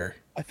tear.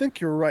 I think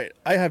you're right.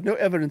 I have no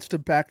evidence to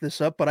back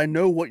this up, but I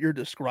know what you're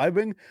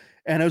describing,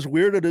 and as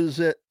weird as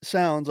it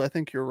sounds, I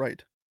think you're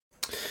right.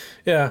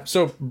 Yeah.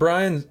 So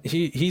Brian,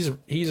 he's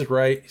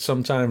right.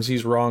 Sometimes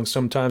he's wrong.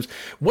 Sometimes.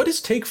 What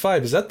is Take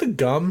Five? Is that the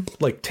gum?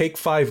 Like Take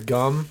Five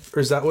gum, or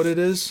is that what it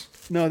is?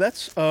 No,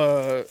 that's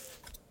uh,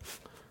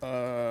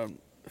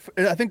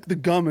 I think the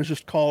gum is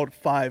just called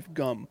Five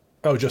Gum.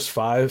 Oh, just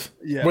five.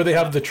 Yeah, Where they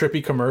have the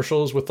trippy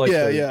commercials with like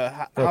yeah, the.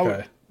 yeah.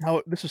 Okay.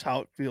 How this is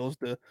how it feels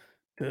to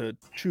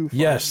chew five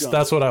Yes, gum.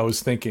 that's what I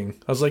was thinking.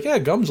 I was like, yeah,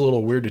 gum's a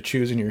little weird to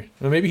choose in your.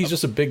 Well, maybe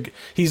he's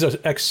an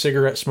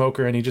ex-cigarette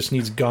smoker and he just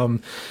needs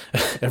gum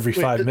every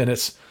Wait, 5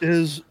 minutes.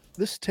 is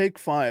this Take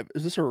Five?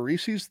 Is this a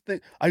Reese's thing?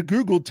 I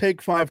googled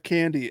Take Five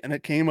candy and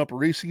it came up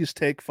Reese's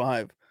Take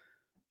Five.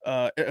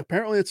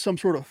 Apparently it's some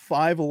sort of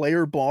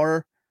 5-layer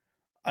bar.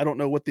 I don't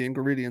know what the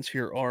ingredients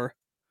here are.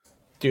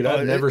 Dude, Uh, I've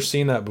it, never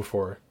seen that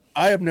before.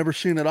 I have never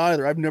seen it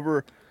either. I've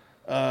never.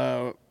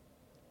 Uh,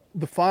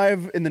 the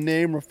five in the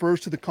name refers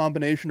to the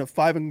combination of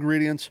 5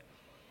 ingredients: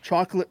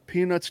 chocolate,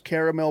 peanuts,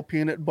 caramel,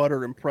 peanut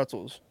butter, and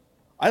pretzels.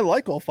 I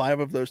like all 5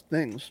 of those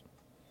things.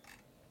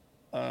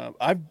 Uh,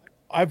 I've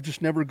I've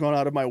just never gone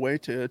out of my way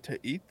to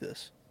eat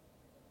this.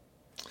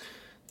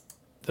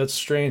 That's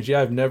strange.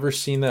 Yeah, I've never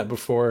seen that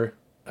before.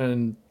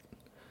 And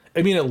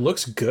I mean, it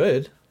looks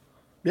good.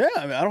 Yeah,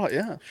 I mean, I don't.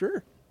 Yeah,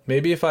 sure.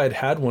 Maybe if I had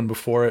had one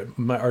before,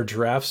 our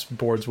drafts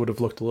boards would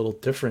have looked a little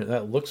different.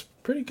 That looks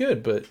pretty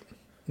good, but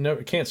no,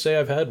 can't say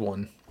I've had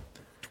one.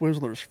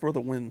 Twizzlers for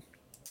the win.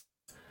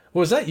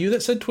 Was that you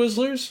that said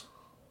Twizzlers?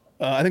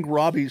 I think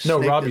Robbie No,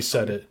 snaked Robbie it from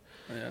said me. it.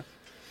 Yeah.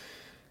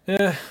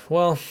 Yeah,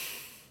 well,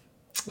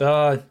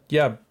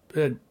 yeah.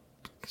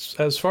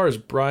 As far as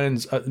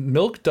Brian's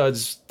Milk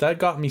Duds, that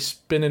got me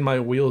spinning my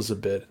wheels a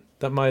bit.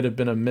 That might have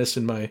been a miss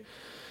in my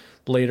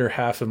later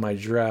half of my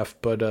draft,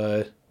 but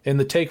in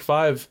the Take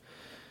Five,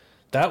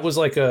 that was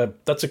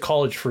that's a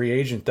college free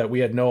agent that we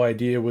had no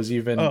idea was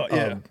even Oh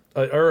yeah.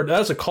 or that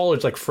was a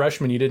college like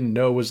freshman you didn't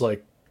know was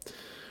like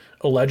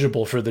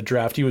eligible for the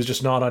draft. He was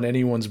just not on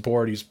anyone's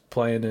board. He's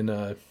playing in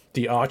the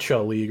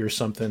Acha League or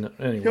something.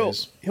 He'll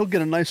Anyways, he'll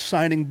get a nice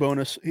signing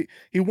bonus.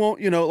 He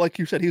won't, like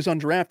you said, he's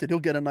undrafted. He'll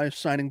get a nice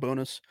signing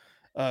bonus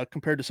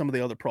compared to some of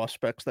the other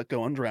prospects that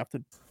go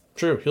undrafted.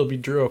 true. He'll be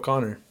Drew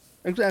O'Connor.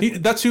 Exactly.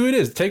 That's who it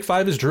is. Take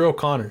Five is Drew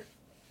O'Connor.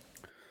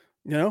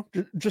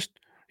 Just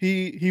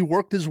he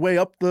worked his way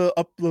up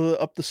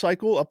the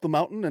cycle, up the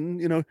mountain,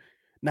 and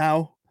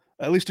now,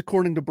 at least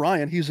according to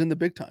Brian, he's in the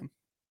big time.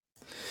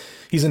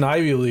 He's an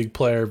Ivy League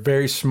player,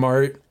 very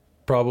smart,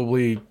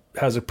 probably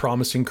has a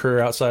promising career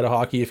outside of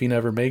hockey if he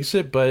never makes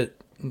it, but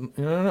I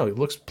don't know, he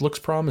looks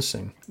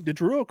promising. Did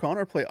Drew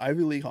O'Connor play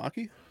Ivy League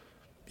hockey?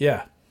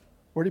 Yeah.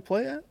 Where'd he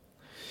play at?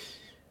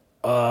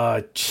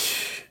 Uh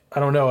I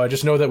don't know. I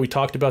just know that we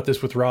talked about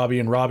this with Robbie,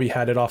 and Robbie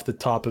had it off the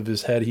top of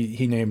his head.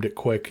 He named it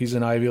quick. He's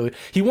an Ivy League.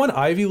 He won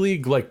Ivy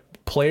League like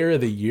Player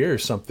of the Year or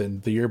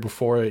something the year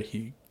before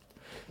he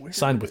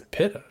signed with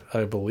Pitt,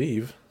 I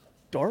believe.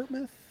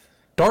 Dartmouth?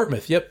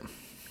 Dartmouth. Yep.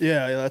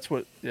 Yeah, that's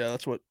what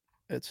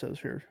it says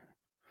here.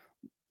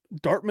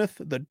 Dartmouth,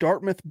 the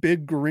Dartmouth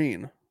Big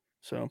Green.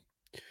 So,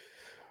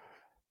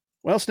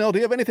 well, Snell, do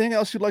you have anything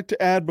else you'd like to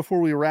add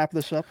before we wrap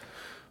this up?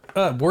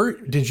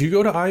 Did you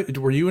go to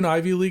were you an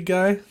Ivy League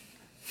guy?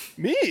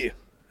 Me?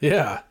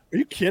 Yeah. Are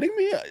you kidding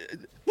me?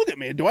 Look at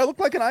me. Do I look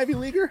like an Ivy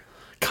Leaguer?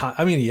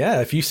 I mean,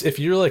 yeah. If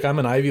you're like I'm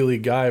an Ivy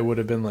League guy, I would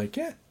have been like,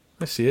 yeah,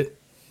 I see it.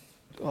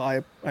 Well,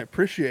 I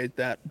appreciate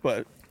that,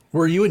 but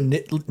Were you a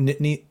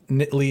Nittany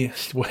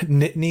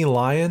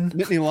Lion?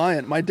 Nittany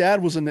Lion. My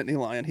dad was a Nittany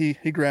Lion. He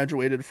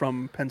graduated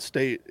from Penn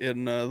State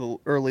in the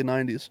early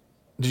 '90s.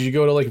 Did you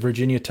go to like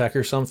Virginia Tech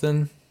or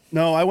something?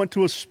 No, I went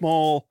to a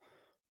small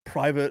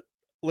private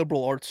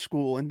liberal arts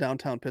school in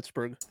downtown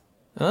Pittsburgh.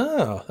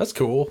 Oh, that's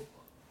cool.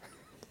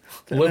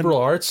 And then Liberal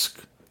arts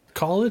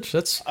college.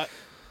 I,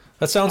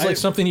 That sounds like I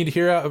something you'd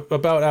hear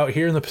about out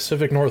here in the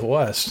Pacific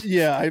Northwest.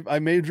 yeah, I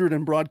majored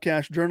in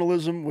broadcast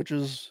journalism, which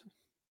is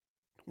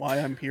why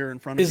I'm here in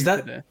front of Is you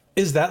that today.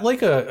 is that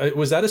like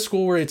was that a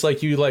school where it's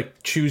like you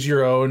like choose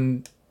your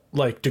own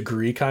like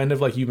degree, kind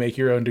of like you make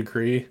your own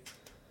degree?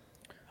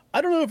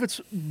 I don't know if it's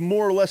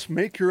more or less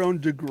make your own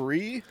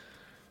degree,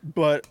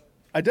 but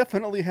I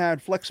definitely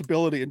had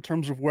flexibility in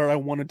terms of where I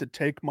wanted to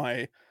take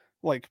my,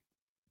 like,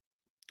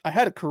 I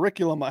had a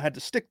curriculum I had to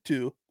stick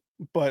to,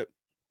 but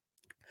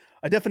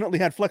I definitely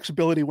had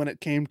flexibility when it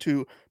came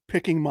to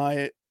picking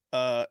my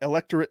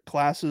electorate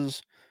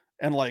classes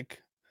and like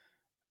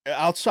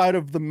outside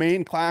of the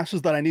main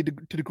classes that I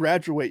needed to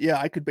graduate. Yeah,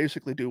 I could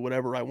basically do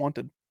whatever I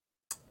wanted.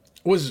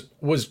 Was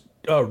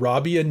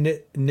Robbie a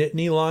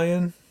Nittany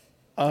Lion?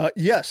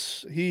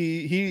 Yes,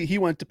 he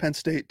went to Penn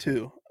State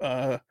too.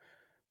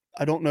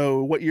 I don't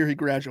know what year he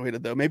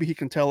graduated though. Maybe he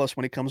can tell us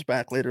when he comes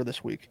back later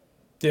this week.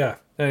 Yeah.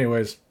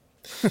 Anyways,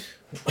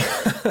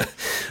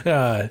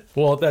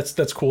 well,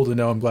 that's cool to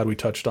know. I'm glad we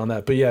touched on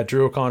that. But yeah,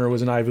 Drew O'Connor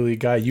was an Ivy League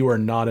guy. You are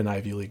not an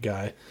Ivy League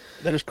guy.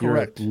 That is You're a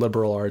correct.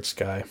 liberal arts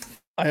guy.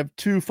 I have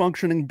two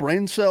functioning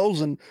brain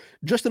cells and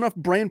just enough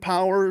brain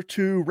power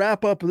to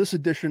wrap up this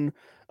edition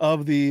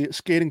of the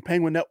Skating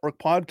Penguin Network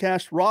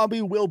podcast.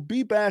 Robbie will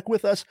be back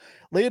with us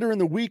later in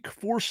the week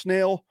for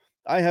Snail.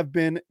 I have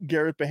been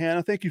Garrett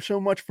Bahana. Thank you so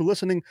much for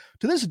listening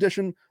to this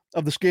edition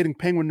of the Skating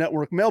Penguin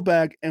Network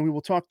Mailbag, and we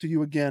will talk to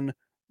you again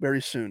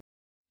very soon.